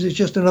crashes. It's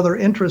just another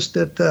interest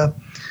that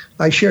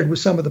I shared with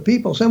some of the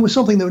people. So it was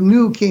something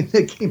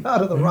that came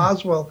out of the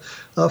Roswell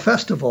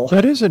Festival.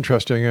 That is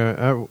interesting.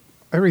 I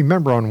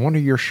remember on one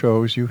of your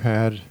shows you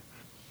had...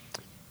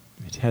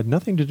 It had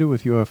nothing to do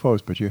with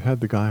UFOs, but you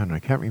had the guy on. I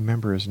can't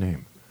remember his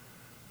name.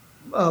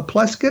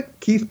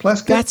 Keith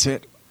Pleskett. That's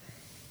it.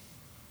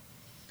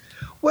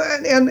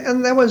 Well,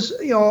 and that was,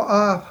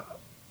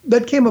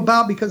 that came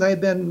about because I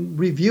had been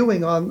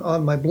reviewing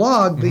on my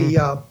blog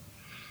the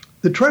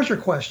Treasure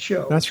Quest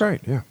show. That's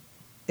right, yeah.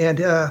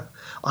 And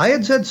I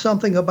had said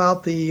something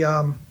about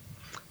the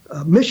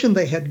mission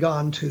they had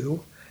gone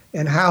to,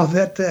 and how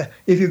that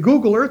if you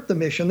Google Earth the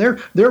mission,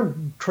 they're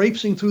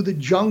traipsing through the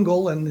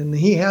jungle, and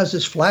he has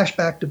this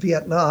flashback to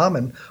Vietnam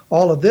and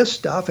all of this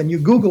stuff. And you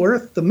Google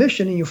Earth the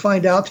mission, and you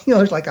find out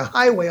there's like a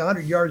highway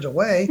 100 yards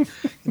away,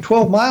 and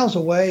 12 miles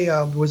away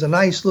was a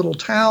nice little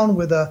town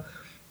with a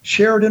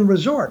Sheraton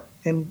resort.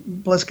 And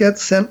Pleskett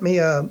sent me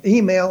an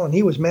email, and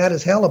he was mad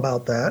as hell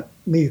about that,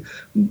 me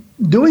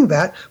doing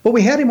that. But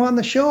we had him on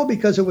the show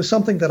because it was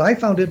something that I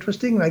found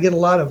interesting, and I get a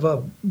lot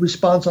of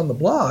response on the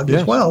blog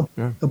as well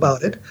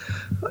about it.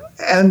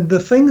 And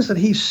the things that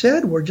he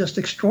said were just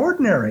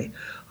extraordinary.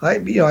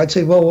 I'd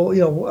say,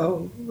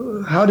 well,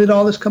 how did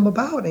all this come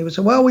about? And he would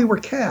say, well, we were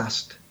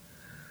cast.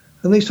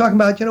 And he's talking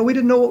about, we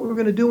didn't know what we were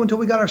going to do until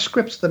we got our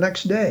scripts the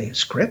next day.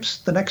 Scripts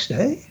the next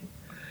day?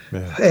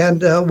 Yeah.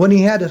 And when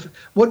he had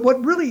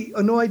what really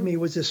annoyed me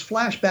was this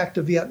flashback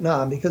to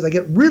Vietnam, because I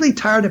get really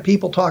tired of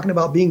people talking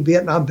about being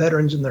Vietnam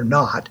veterans and they're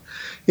not.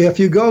 If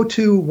you go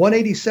to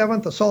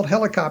 187th Assault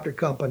Helicopter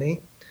Company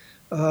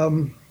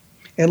and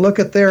look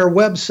at their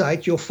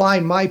website, you'll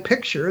find my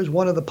picture as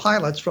one of the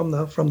pilots from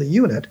the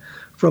unit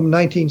from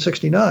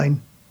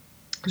 1969.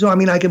 So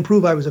I can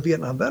prove I was a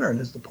Vietnam veteran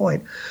is the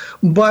point.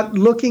 But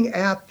looking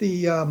at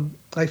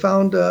I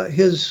found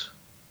his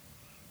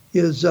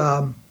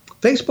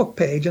Facebook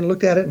page and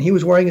looked at it, and he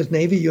was wearing his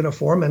Navy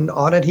uniform, and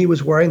on it he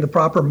was wearing the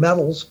proper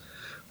medals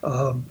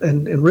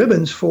and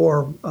ribbons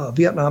for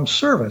Vietnam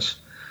service.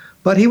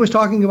 But he was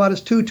talking about his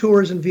 2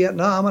 tours in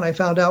Vietnam, and I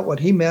found out what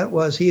he meant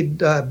was he'd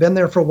been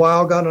there for a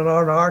while, gone on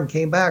R&R, and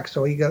came back,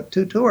 so he got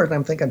 2 tours. And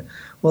I'm thinking,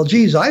 well,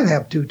 geez, I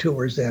have 2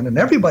 tours then, and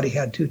everybody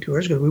had 2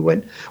 tours because we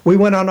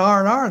went on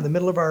R&R in the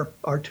middle of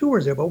our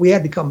tours there, but we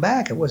had to come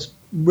back. It was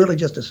really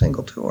just a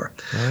single tour.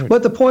 Right.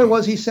 But the point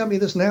was, he sent me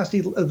this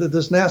nasty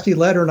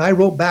letter, and I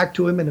wrote back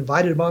to him and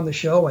invited him on the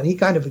show, and he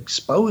kind of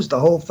exposed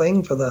the whole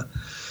thing for the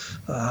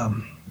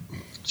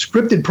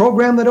scripted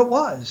program that it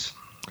was.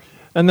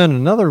 And then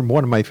another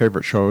one of my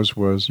favorite shows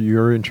was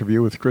your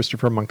interview with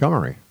Christopher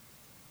Montgomery.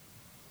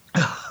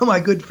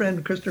 My good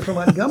friend Christopher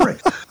Montgomery.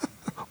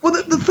 Well,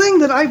 the thing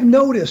that I've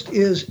noticed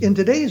is in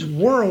today's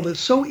world, it's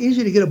so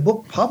easy to get a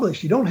book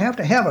published. You don't have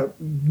to have a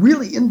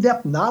really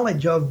in-depth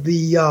knowledge of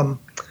the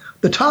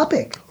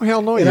topic. Well,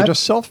 hell no, you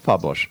just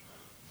self-publish.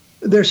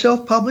 They're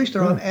self-published.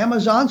 They're on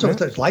Amazon, so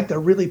it's like they're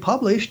really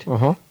published.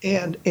 Uh-huh.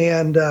 And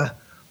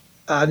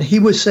he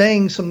was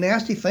saying some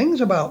nasty things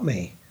about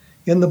me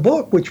in the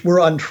book, which were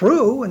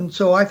untrue, and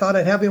so I thought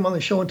I'd have him on the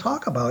show and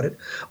talk about it.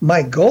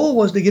 My goal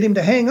was to get him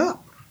to hang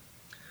up,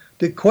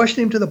 to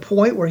question him to the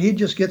point where he'd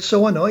just get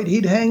so annoyed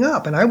he'd hang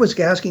up, and I was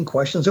asking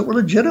questions that were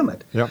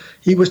legitimate. Yep.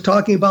 He was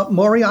talking about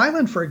Maury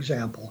Island, for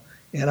example,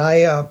 and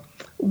I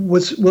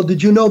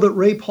did you know that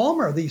Ray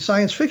Palmer, the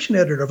science fiction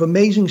editor of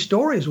Amazing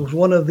Stories, was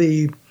one of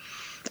the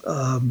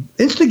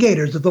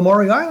instigators of the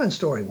Maury Island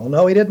story? Well,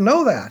 no, he didn't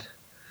know that.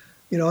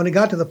 And it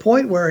got to the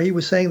point where he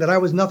was saying that I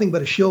was nothing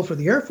but a shill for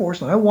the Air Force,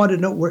 and I wanted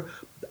to know where.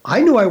 I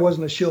knew I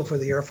wasn't a shill for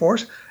the Air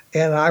Force,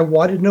 and I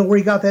wanted to know where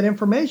he got that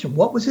information.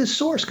 What was his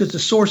source? Because the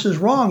source is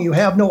wrong. You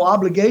have no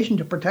obligation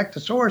to protect the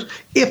source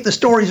if the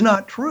story's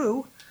not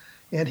true.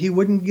 And he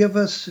wouldn't give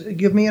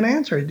me an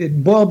answer.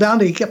 It boiled down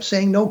to he kept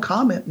saying no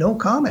comment, no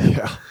comment.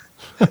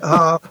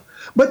 Yeah.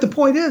 But the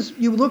point is,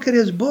 you look at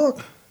his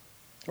book,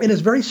 and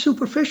it's very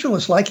superficial.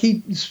 It's like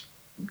he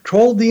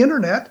trolled the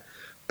internet,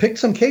 picked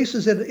some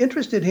cases that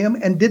interested him,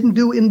 and didn't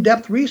do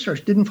in-depth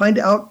research, didn't find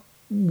out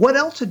what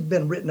else had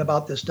been written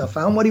about this stuff,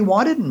 found what he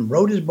wanted and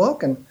wrote his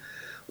book and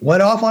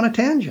went off on a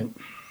tangent.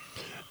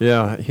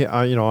 Yeah,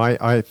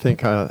 I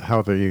think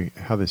how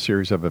the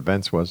series of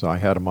events was, I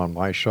had him on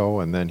my show,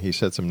 and then he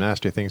said some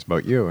nasty things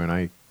about you, and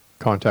I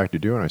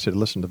contacted you, and I said,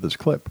 listen to this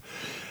clip.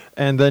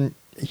 And then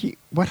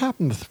what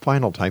happened the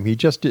final time? He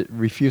just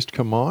refused to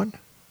come on?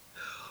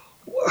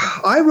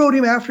 I wrote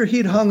him after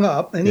he'd hung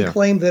up, and he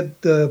claimed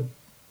that the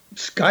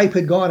Skype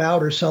had gone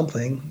out or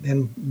something,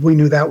 and we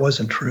knew that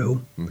wasn't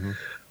true. Mm-hmm.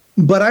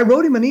 But I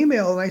wrote him an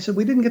email, and I said,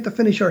 we didn't get to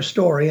finish our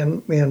story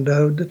and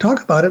to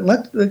talk about it.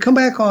 Let's come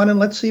back on and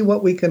let's see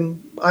what we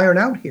can iron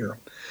out here. And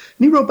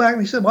he wrote back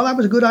and he said, well, that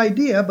was a good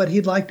idea, but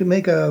he'd like to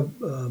make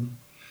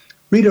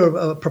read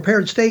a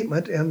prepared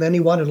statement, and then he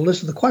wanted a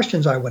list of the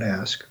questions I would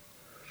ask.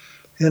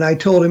 And I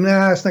told him,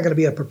 it's not going to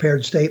be a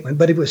prepared statement,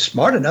 but if he was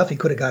smart enough, he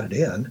could have got it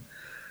in.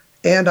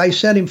 And I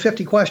sent him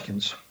 50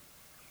 questions.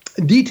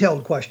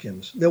 Detailed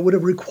questions that would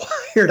have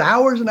required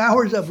hours and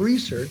hours of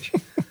research.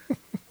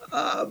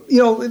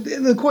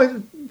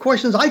 The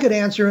questions I could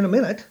answer in a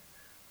minute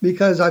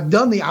because I've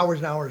done the hours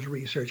and hours of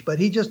research. But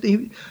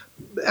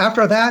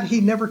after that,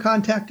 he never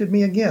contacted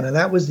me again, and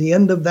that was the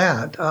end of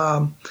that.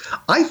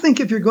 I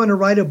think if you're going to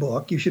write a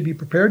book, you should be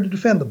prepared to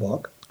defend the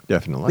book.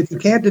 Definitely. If you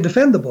can't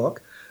defend the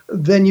book,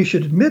 then you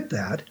should admit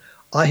that.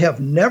 I have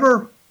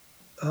never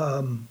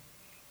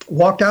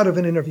walked out of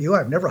an interview.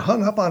 I've never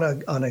hung up on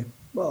a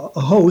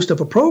host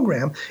of a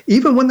program,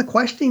 even when the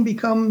questioning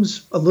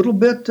becomes a little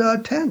bit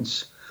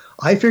tense.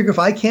 I figure if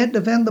I can't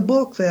defend the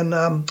book, then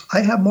I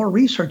have more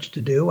research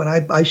to do, and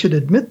I should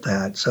admit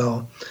that.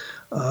 So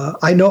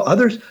I know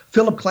others.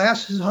 Philip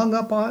Glass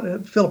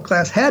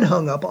had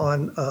hung up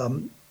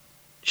on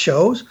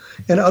shows,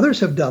 and others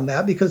have done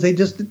that because they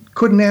just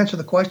couldn't answer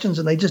the questions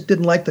and they just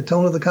didn't like the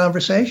tone of the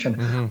conversation.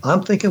 Mm-hmm.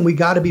 I'm thinking we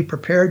got to be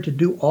prepared to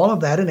do all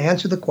of that and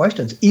answer the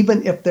questions,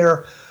 even if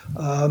they're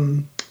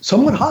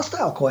somewhat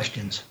hostile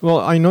questions. Well,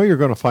 I know you're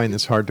going to find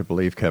this hard to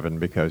believe, Kevin,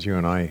 because you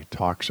and I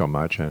talk so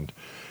much and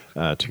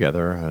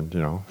together, and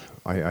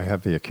I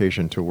have the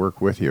occasion to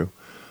work with you.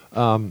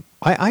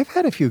 I've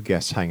had a few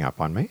guests hang up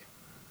on me.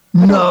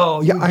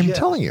 No, yeah, I'm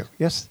telling you,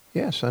 yes,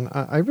 and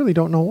I really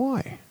don't know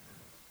why.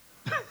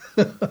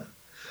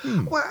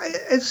 Well,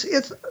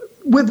 it's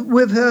with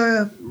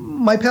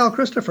my pal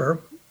Christopher.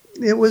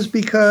 It was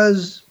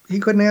because he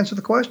couldn't answer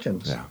the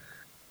questions. Yeah.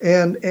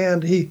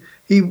 And he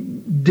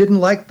didn't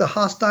like the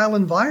hostile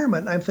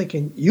environment. I'm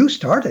thinking, you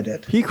started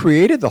it. He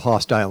created the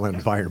hostile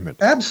environment.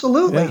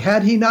 Absolutely. Yeah.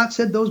 Had he not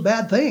said those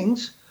bad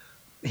things,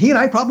 he and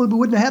I probably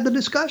wouldn't have had the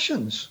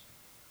discussions.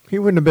 He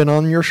wouldn't have been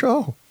on your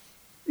show.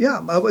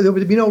 Yeah, there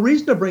would be no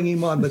reason to bring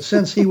him on. But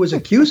since he was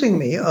accusing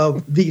me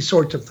of these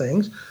sorts of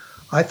things,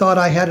 I thought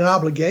I had an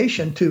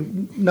obligation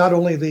to not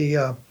only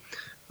the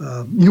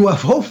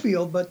UFO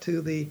field, but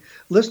to the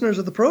listeners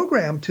of the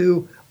program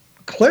to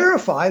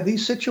clarify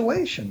these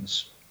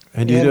situations.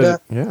 And you did,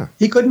 yeah.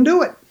 He couldn't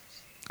do it.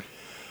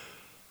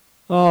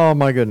 Oh,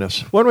 my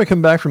goodness. When we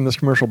come back from this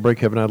commercial break,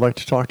 Kevin, I'd like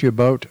to talk to you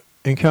about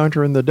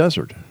Encounter in the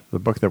Desert, the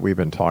book that we've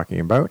been talking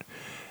about,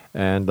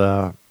 and,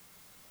 the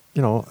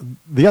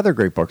other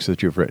great books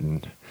that you've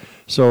written.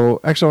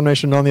 So, Exo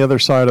Nation, on the other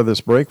side of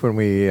this break, when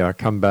we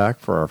come back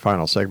for our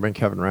final segment,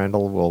 Kevin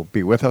Randle will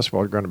be with us.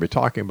 We're going to be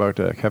talking about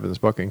Kevin's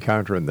book,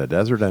 Encounter in the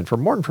Desert. And for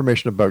more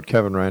information about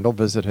Kevin Randle,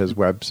 visit his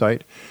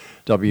website,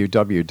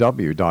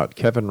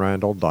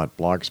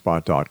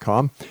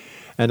 www.kevinrandle.blogspot.com.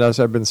 And as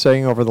I've been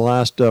saying over the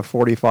last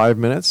 45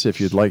 minutes,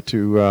 if you'd like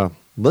to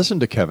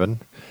listen to Kevin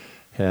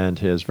and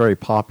his very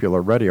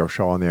popular radio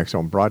show on the X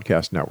Zone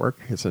Broadcast Network,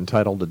 it's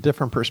entitled A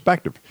Different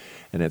Perspective.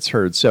 And it's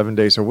heard 7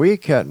 days a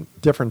week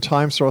at different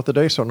times throughout the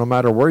day. So no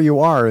matter where you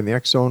are in the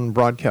X Zone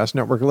Broadcast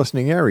Network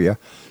listening area,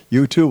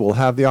 you too will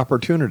have the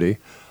opportunity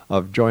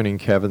of joining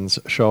Kevin's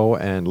show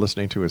and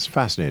listening to his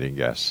fascinating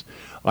guests.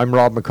 I'm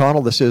Rob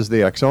McConnell. This is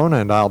the X Zone,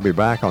 and I'll be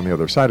back on the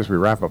other side as we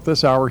wrap up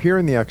this hour here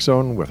in the X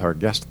Zone with our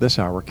guest this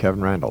hour,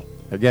 Kevin Randle.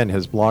 Again,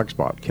 his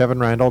blogspot,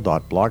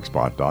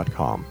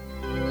 kevinrandle.blogspot.com.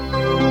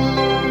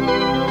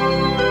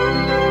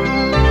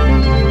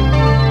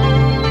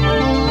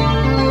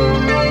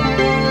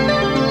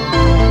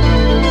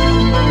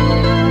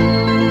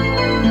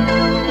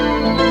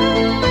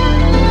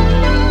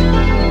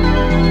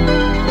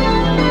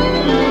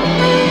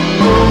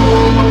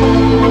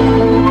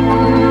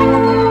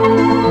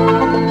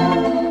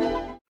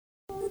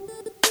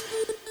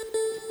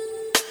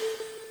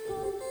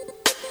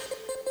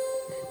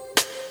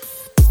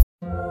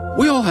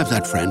 We all have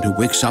that friend who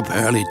wakes up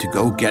early to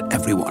go get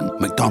everyone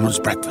McDonald's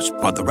breakfast,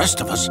 while the rest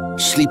of us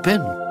sleep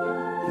in.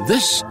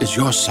 This is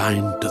your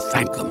sign to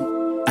thank them.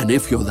 And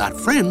if you're that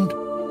friend,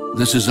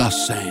 this is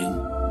us saying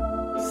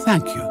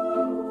thank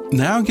you.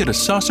 Now get a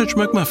sausage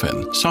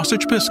McMuffin,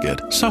 sausage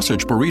biscuit,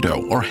 sausage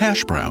burrito, or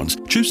hash browns.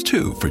 Choose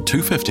 2 for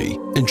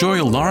 $2.50.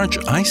 Enjoy a large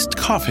iced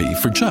coffee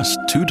for just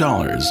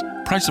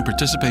 $2. Price and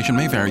participation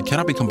may vary.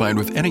 Cannot be combined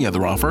with any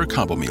other offer or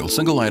combo meal.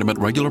 Single item at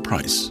regular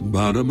price.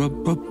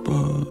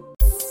 Ba-da-ba-ba-ba.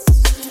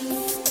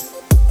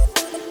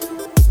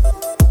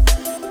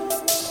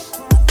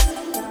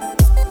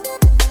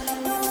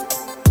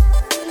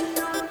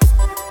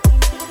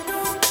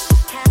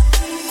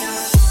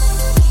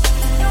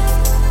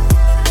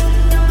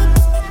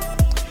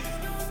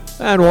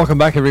 And welcome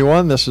back,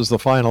 everyone. This is the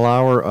final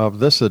hour of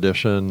this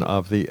edition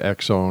of the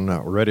X Zone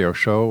Radio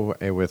Show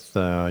with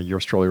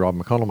yours truly, Rob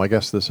McConnell. My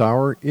guest this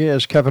hour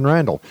is Kevin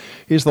Randle.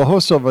 He's the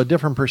host of A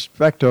Different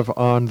Perspective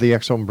on the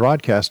X Zone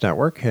Broadcast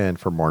Network. And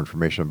for more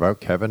information about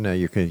Kevin,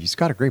 he's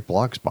got a great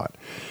blog spot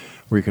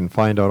where you can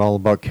find out all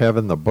about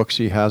Kevin, the books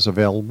he has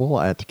available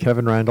at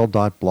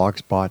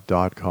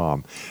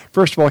kevinrandle.blogspot.com.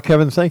 First of all,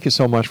 Kevin, thank you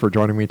so much for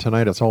joining me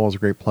tonight. It's always a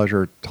great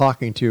pleasure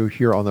talking to you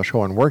here on the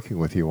show and working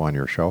with you on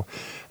your show.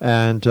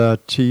 And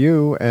to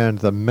you and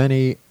the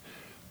many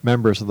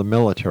members of the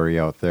military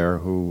out there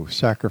who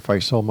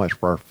sacrifice so much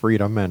for our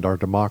freedom and our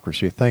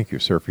democracy, thank you,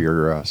 sir, for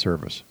your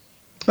service.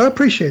 I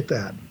appreciate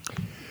that.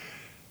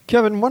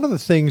 Kevin, one of the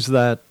things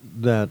that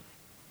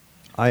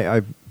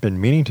I've been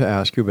meaning to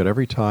ask you, but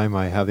every time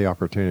I have the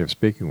opportunity of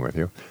speaking with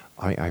you,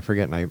 I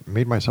forget, and I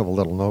made myself a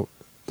little note.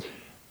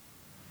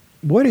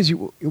 What is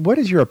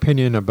your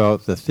opinion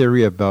about the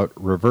theory about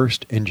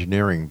reversed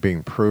engineering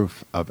being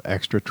proof of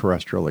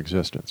extraterrestrial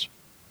existence?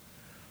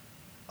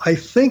 I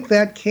think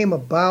that came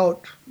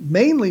about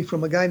mainly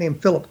from a guy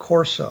named Philip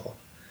Corso,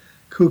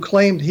 who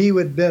claimed he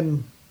had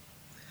been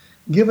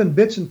given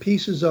bits and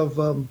pieces of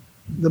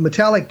the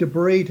metallic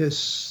debris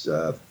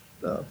to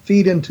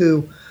feed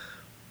into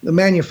the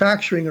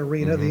manufacturing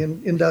arena, the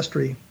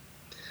industry,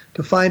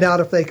 to find out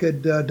if they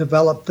could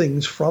develop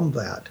things from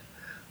that.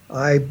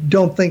 I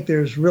don't think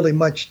there's really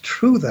much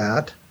to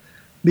that,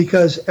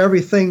 because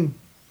everything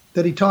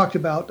that he talked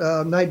about,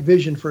 night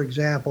vision, for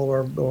example,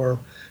 or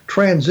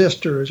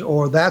transistors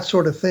or that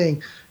sort of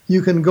thing,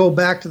 you can go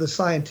back to the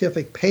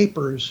scientific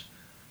papers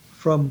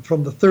from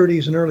the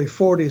 30s and early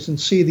 40s and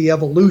see the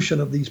evolution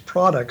of these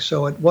products.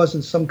 So it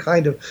wasn't some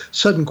kind of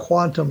sudden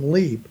quantum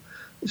leap.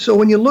 So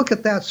when you look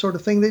at that sort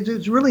of thing,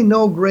 there's really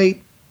no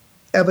great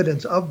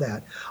evidence of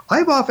that.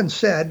 I've often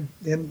said,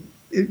 and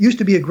it used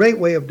to be a great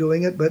way of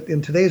doing it, but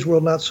in today's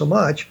world, not so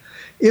much.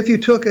 If you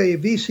took a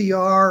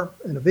VCR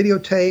and a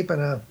videotape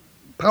and a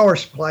power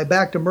supply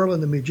back to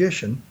Merlin the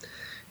Magician,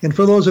 and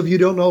for those of you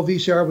who don't know,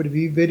 VCR would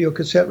be video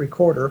cassette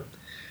recorder,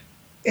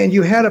 and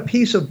you had a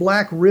piece of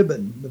black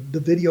ribbon,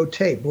 the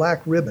videotape,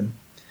 black ribbon,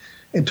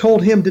 and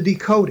told him to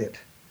decode it.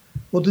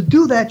 Well, to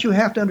do that, you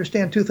have to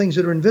understand two things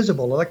that are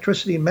invisible,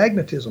 electricity and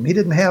magnetism. He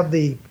didn't have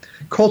the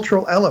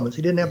cultural elements.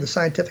 He didn't have the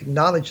scientific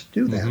knowledge to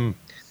do that.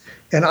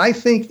 And I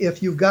think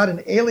if you've got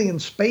an alien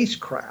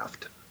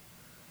spacecraft,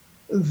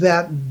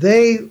 that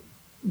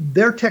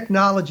their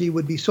technology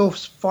would be so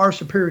far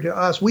superior to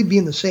us, we'd be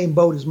in the same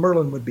boat as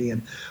Merlin would be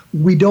in.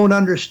 We don't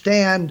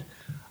understand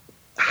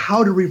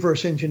how to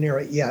reverse engineer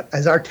it yet.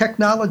 As our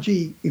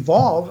technology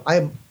evolves,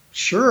 I'm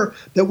sure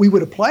that we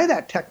would apply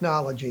that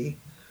technology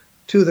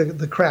to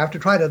the craft to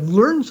try to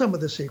learn some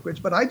of the secrets,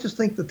 but I just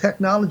think the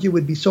technology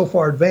would be so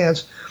far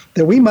advanced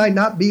that we might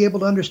not be able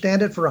to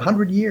understand it for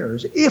 100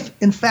 years, if,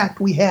 in fact,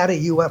 we had a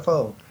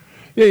UFO.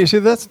 Yeah, you see,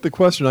 that's the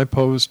question I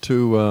posed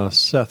to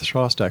Seth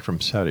Shostak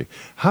from SETI.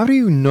 How do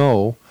you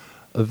know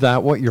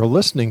that what you're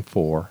listening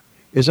for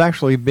is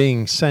actually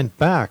being sent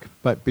back,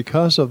 but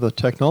because of the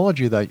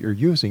technology that you're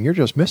using, you're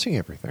just missing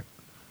everything?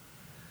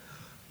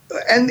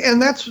 And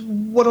that's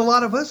what a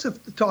lot of us have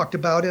talked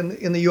about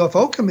in the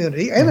UFO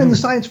community and in the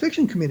science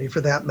fiction community,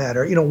 for that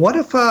matter. You know, what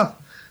if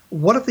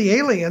the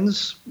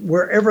aliens,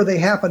 wherever they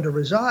happen to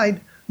reside,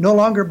 no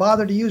longer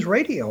bother to use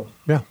radio?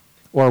 Yeah.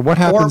 Or what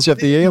happens if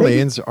the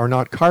aliens are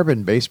not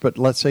carbon-based, but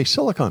let's say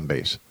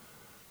silicon-based?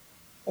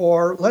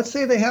 Or let's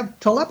say they have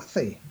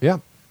telepathy. Yeah.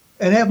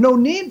 And have no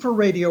need for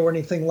radio or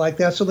anything like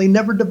that, so they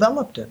never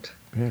developed it.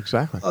 Yeah,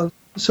 exactly.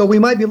 So we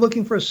might be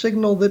looking for a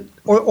signal that,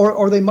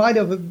 or they might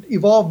have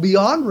evolved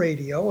beyond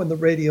radio and the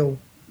radio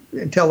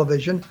and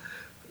television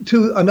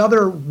to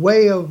another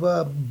way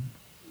of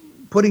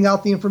putting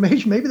out the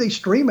information. Maybe they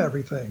stream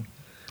everything.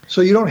 So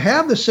you don't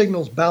have the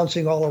signals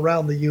bouncing all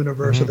around the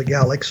universe or the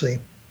galaxy.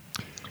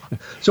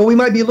 So we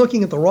might be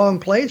looking at the wrong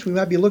place. We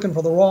might be looking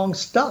for the wrong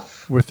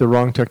stuff. With the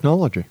wrong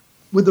technology.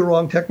 With the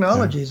wrong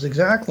technologies,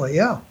 exactly,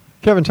 yeah.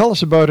 Kevin, tell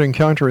us about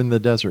Encounter in the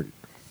Desert.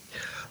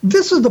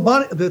 This is the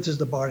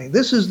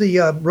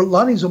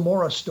Lonnie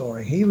Zamora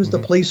story. He was the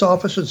police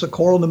officer in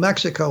Socorro, New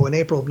Mexico in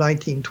April of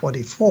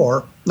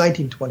 1924.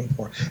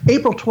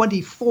 April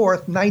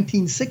 24th,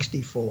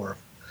 1964.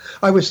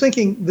 I was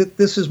thinking that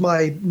this is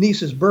my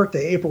niece's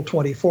birthday, April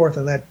 24th,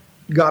 and that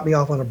got me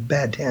off on a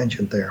bad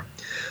tangent there.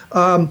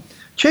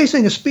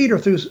 Chasing a speeder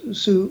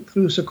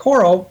through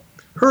Socorro,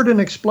 heard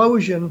an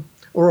explosion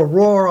or a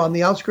roar on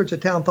the outskirts of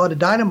town, thought a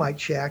dynamite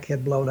shack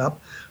had blown up,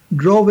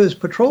 drove his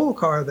patrol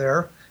car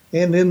there,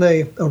 and in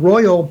the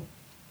arroyo,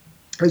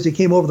 as he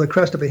came over the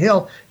crest of a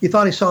hill, he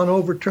thought he saw an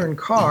overturned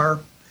car,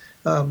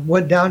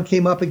 went down,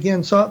 came up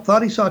again,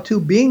 thought he saw two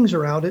beings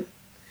around it,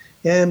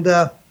 and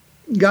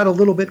got a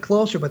little bit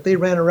closer, but they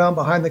ran around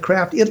behind the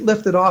craft. It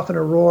lifted off in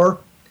a roar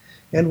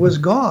and was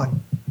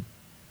gone.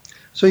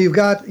 So you've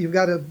got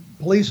a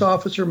police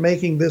officer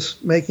making this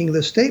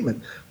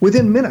statement.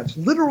 Within minutes,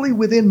 literally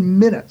within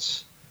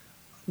minutes,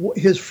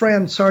 his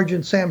friend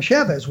Sergeant Sam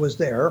Chavez was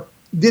there,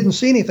 didn't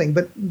see anything,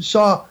 but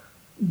saw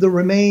the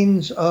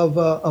remains of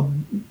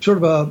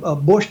a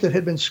bush that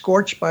had been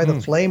scorched by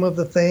the flame of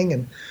the thing,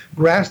 and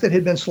grass that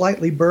had been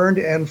slightly burned,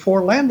 and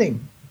 4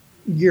 landing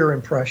gear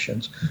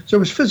impressions. So there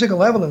was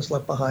physical evidence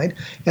left behind.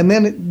 And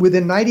then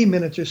within 90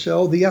 minutes or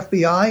so, the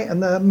FBI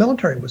and the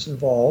military was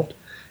involved.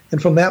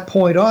 And from that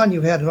point on,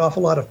 you had an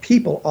awful lot of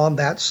people on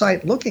that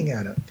site looking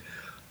at it.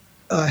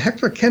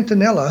 Hector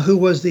Quintanilla, who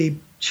was the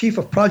chief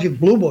of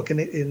Project Blue Book in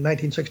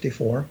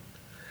 1964,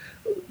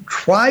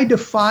 tried to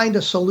find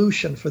a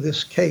solution for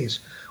this case.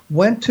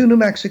 Went to New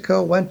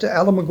Mexico, went to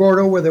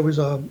Alamogordo, where there was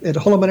at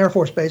Holloman Air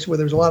Force Base, where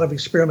there was a lot of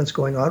experiments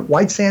going on.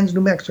 White Sands,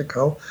 New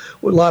Mexico,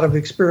 with a lot of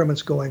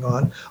experiments going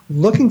on,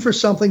 looking for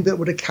something that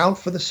would account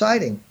for the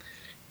sighting.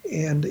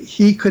 And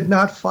he could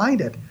not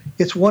find it.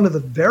 It's one of the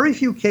very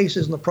few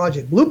cases in the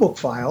Project Blue Book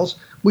files,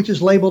 which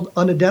is labeled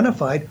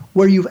unidentified,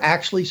 where you've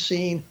actually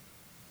seen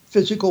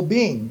physical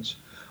beings.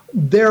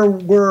 There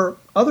were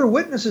other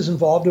witnesses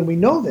involved, and we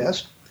know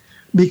this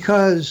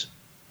because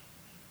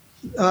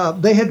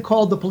they had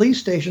called the police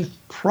station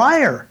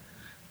prior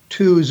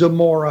to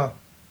Zamora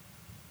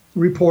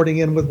reporting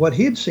in with what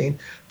he had seen.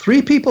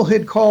 3 people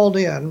had called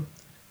in.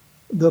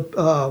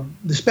 The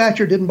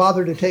dispatcher didn't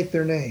bother to take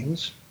their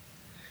names.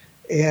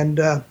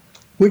 And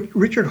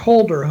Richard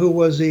Holder, who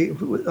was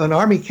an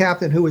Army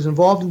captain who was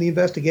involved in the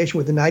investigation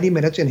within 90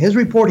 minutes, in his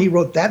report he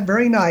wrote that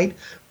very night,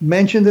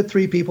 mentioned that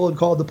 3 people had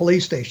called the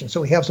police station.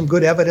 So we have some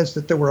good evidence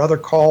that there were other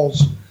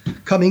calls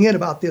coming in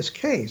about this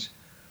case.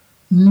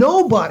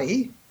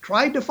 Nobody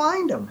tried to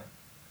find him.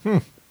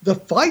 The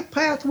flight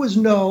path was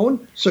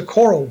known.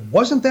 Socorro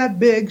wasn't that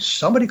big.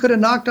 Somebody could have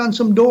knocked on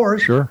some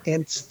doors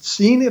and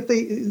seen if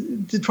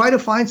to try to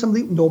find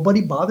something.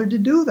 Nobody bothered to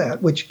do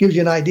that, which gives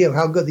you an idea of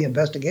how good the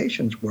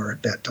investigations were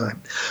at that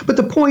time. But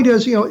the point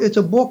is, it's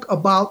a book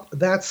about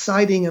that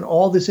sighting, and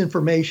all this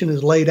information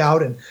is laid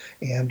out, and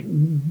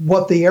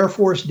what the Air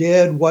Force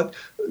did, what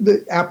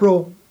the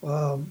APRO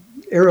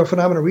Aerial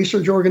Phenomena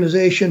Research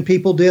Organization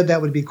people did.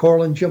 That would be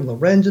Coral and Jim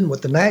Lorenzen.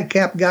 What the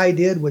NICAP guy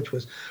did, which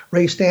was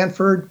Ray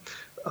Stanford.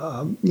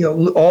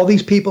 All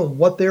these people,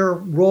 what their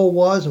role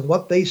was and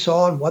what they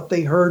saw and what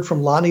they heard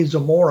from Lonnie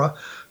Zamora.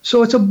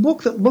 So it's a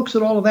book that looks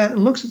at all of that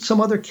and looks at some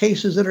other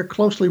cases that are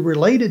closely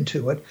related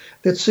to it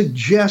that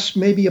suggests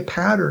maybe a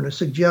pattern, or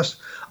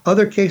suggests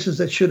other cases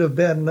that should have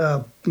been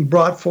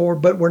brought forward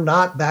but were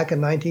not back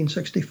in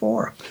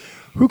 1964.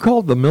 Who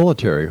called the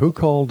military? Who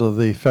called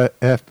the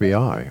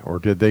FBI? Or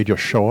did they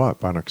just show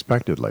up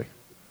unexpectedly?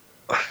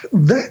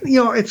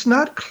 It's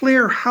not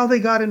clear how they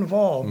got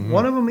involved.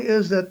 One of them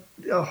is that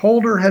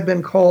Holder had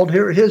been called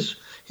here.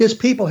 His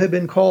people had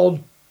been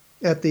called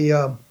at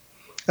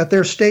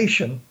their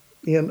station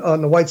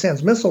on the White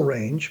Sands Missile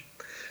Range,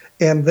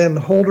 and then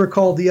Holder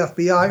called the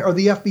FBI, or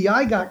the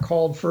FBI got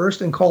called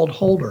first and called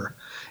Holder.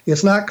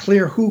 It's not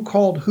clear who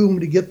called whom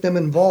to get them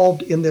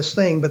involved in this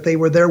thing, but they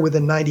were there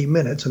within 90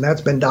 minutes, and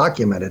that's been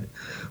documented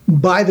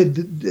by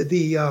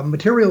the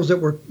materials that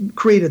were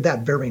created that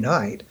very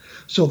night.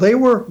 So they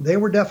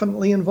were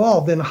definitely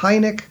involved. Then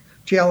Hynek,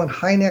 J. Allen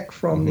Hynek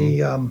from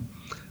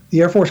the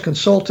Air Force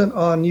consultant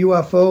on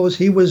UFOs,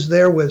 he was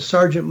there with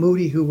Sergeant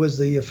Moody, who was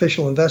the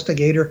official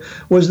investigator,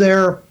 was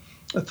there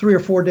 3 or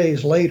 4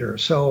 days later.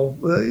 So,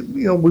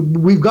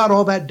 we've got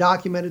all that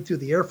documented through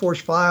the Air Force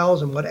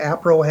files and what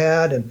APRO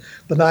had and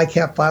the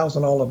NICAP files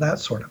and all of that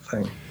sort of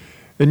thing.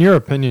 In your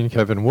opinion,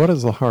 Kevin, what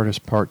is the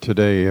hardest part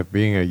today of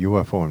being a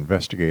UFO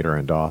investigator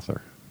and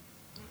author?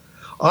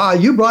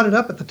 You brought it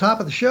up at the top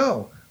of the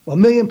show. 1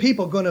 million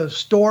people going to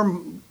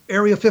storm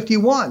Area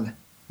 51.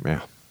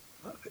 Yeah.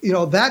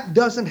 That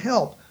doesn't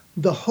help.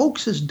 The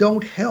hoaxes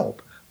don't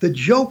help. The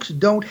jokes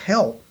don't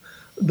help.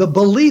 The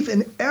belief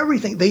in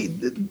everything.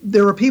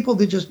 There are people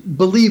that just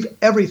believe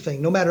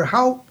everything, no matter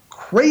how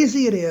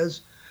crazy it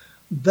is.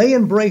 They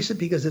embrace it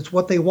because it's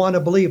what they want to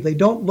believe. They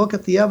don't look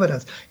at the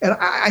evidence. And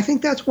I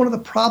think that's one of the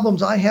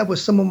problems I have with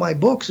some of my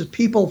books is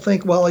people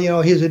think, well,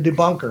 he's a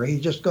debunker.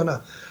 He's just going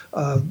to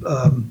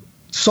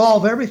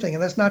solve everything.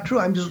 And that's not true.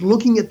 I'm just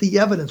looking at the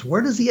evidence.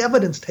 Where does the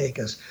evidence take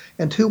us?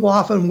 And too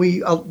often we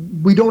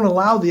don't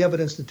allow the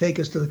evidence to take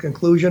us to the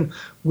conclusion.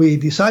 We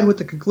decide what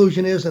the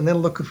conclusion is and then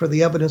look for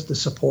the evidence to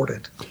support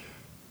it.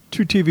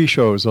 2 TV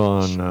shows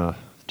on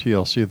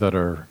TLC that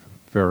are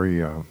very,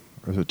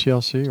 is it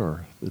TLC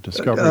or the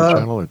Discovery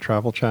Channel or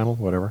Travel Channel,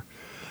 whatever.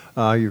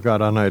 You've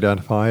got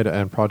Unidentified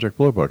and Project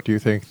Blue Book. Do you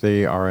think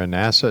they are an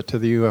asset to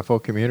the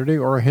UFO community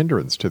or a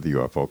hindrance to the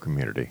UFO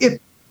community?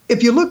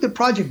 If you looked at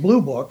Project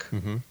Blue Book,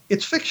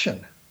 it's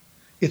fiction.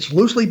 It's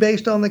loosely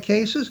based on the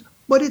cases,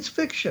 but it's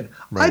fiction.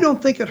 Right. I don't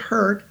think it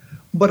hurt,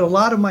 but a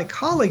lot of my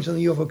colleagues in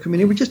the UFO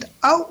community were just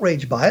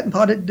outraged by it and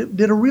thought it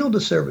did a real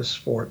disservice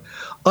for it.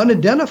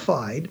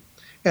 Unidentified,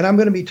 and I'm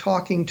going to be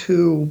talking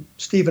to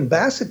Stephen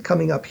Bassett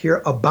coming up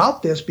here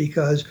about this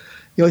because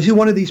he's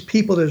one of these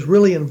people that's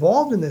really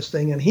involved in this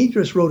thing, and he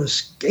just wrote a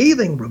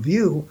scathing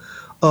review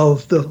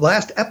of the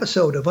last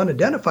episode of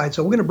Unidentified.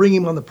 So we're going to bring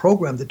him on the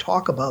program to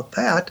talk about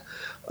that.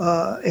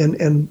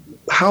 And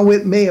how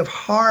it may have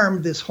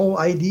harmed this whole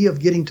idea of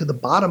getting to the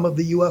bottom of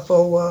the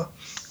UFO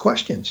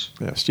questions.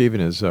 Yeah,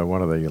 Stephen is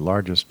one of the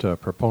largest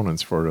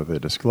proponents for the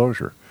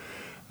disclosure.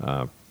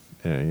 And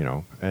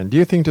do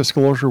you think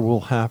disclosure will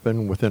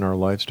happen within our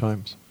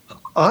lifetimes?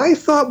 I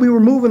thought we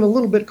were moving a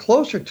little bit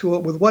closer to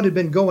it with what had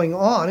been going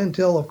on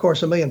until, of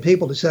course, 1 million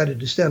people decided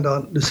to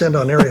descend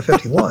on Area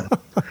 51.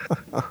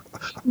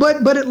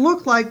 But it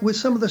looked like with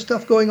some of the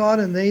stuff going on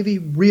in the Navy,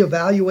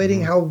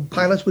 reevaluating how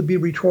pilots would be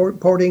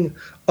reporting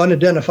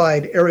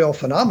unidentified aerial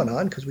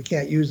phenomenon, because we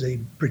can't use the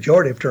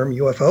pejorative term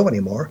UFO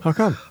anymore. How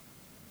come?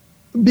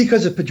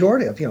 Because it's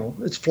pejorative.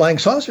 It's flying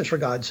saucers, for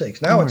God's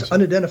sakes. Now it's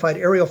unidentified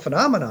aerial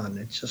phenomenon.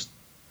 It's just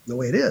the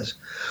way it is.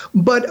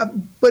 But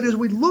as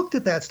we looked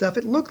at that stuff,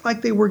 it looked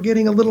like they were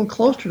getting a little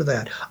closer to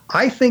that.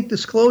 I think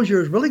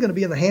disclosure is really going to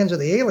be in the hands of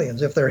the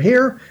aliens. If they're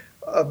here,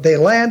 they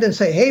land and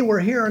say, hey,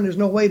 we're here, and there's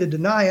no way to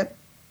deny it.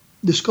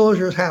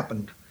 Disclosure has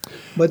happened.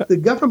 But the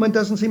government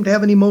doesn't seem to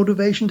have any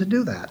motivation to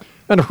do that.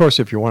 And, of course,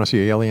 if you want to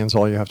see aliens,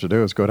 all you have to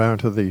do is go down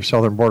to the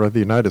southern border of the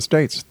United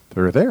States.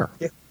 They're there.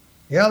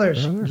 Yeah,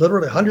 there's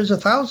literally hundreds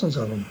of thousands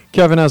of them.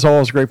 Kevin, as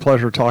always, great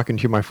pleasure talking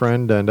to you, my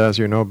friend. And as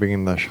you know,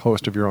 being the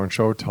host of your own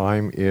show,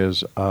 time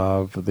is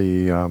of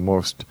the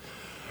most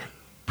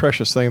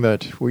precious thing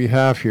that we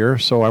have here.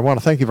 So I want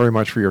to thank you very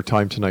much for your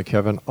time tonight,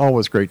 Kevin.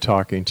 Always great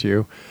talking to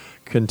you.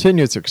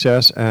 Continued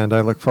success, and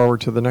I look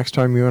forward to the next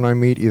time you and I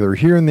meet, either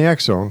here in the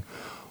X Zone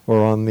or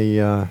on the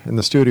in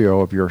the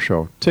studio of your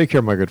show. Take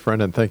care, my good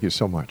friend, and thank you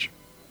so much.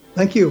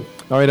 Thank you.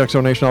 All right, X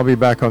Zone Nation, I'll be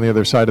back on the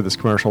other side of this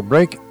commercial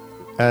break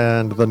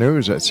and the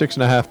news at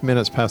 6.5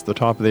 minutes past the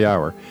top of the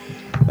hour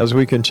as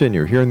we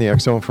continue here in the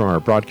X Zone from our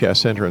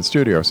broadcast center and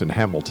studios in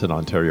Hamilton,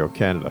 Ontario,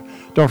 Canada.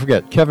 Don't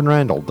forget,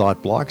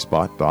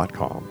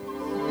 kevinrandle.blogspot.com.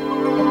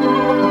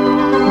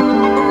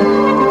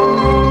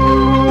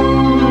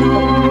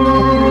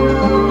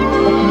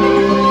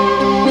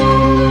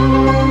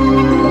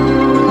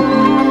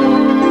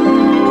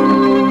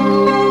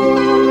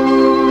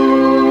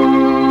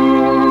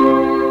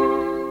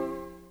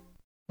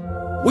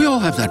 We all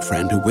have that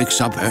friend who wakes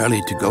up early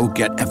to go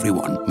get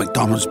everyone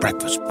McDonald's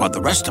breakfast, while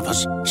the rest of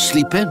us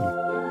sleep in.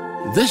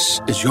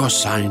 This is your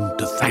sign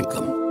to thank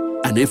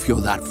them. And if you're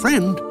that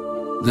friend,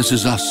 this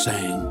is us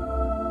saying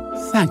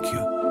thank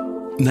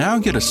you. Now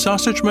get a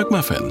sausage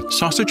McMuffin,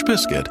 sausage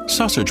biscuit,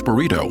 sausage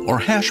burrito, or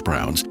hash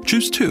browns.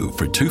 Choose 2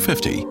 for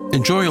 $2.50.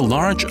 Enjoy a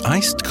large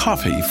iced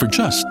coffee for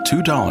just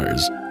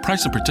 $2.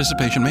 Price and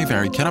participation may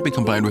vary. Cannot be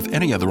combined with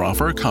any other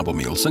offer or combo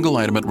meal. Single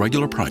item at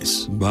regular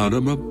price.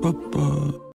 Ba-da-ba-ba-ba.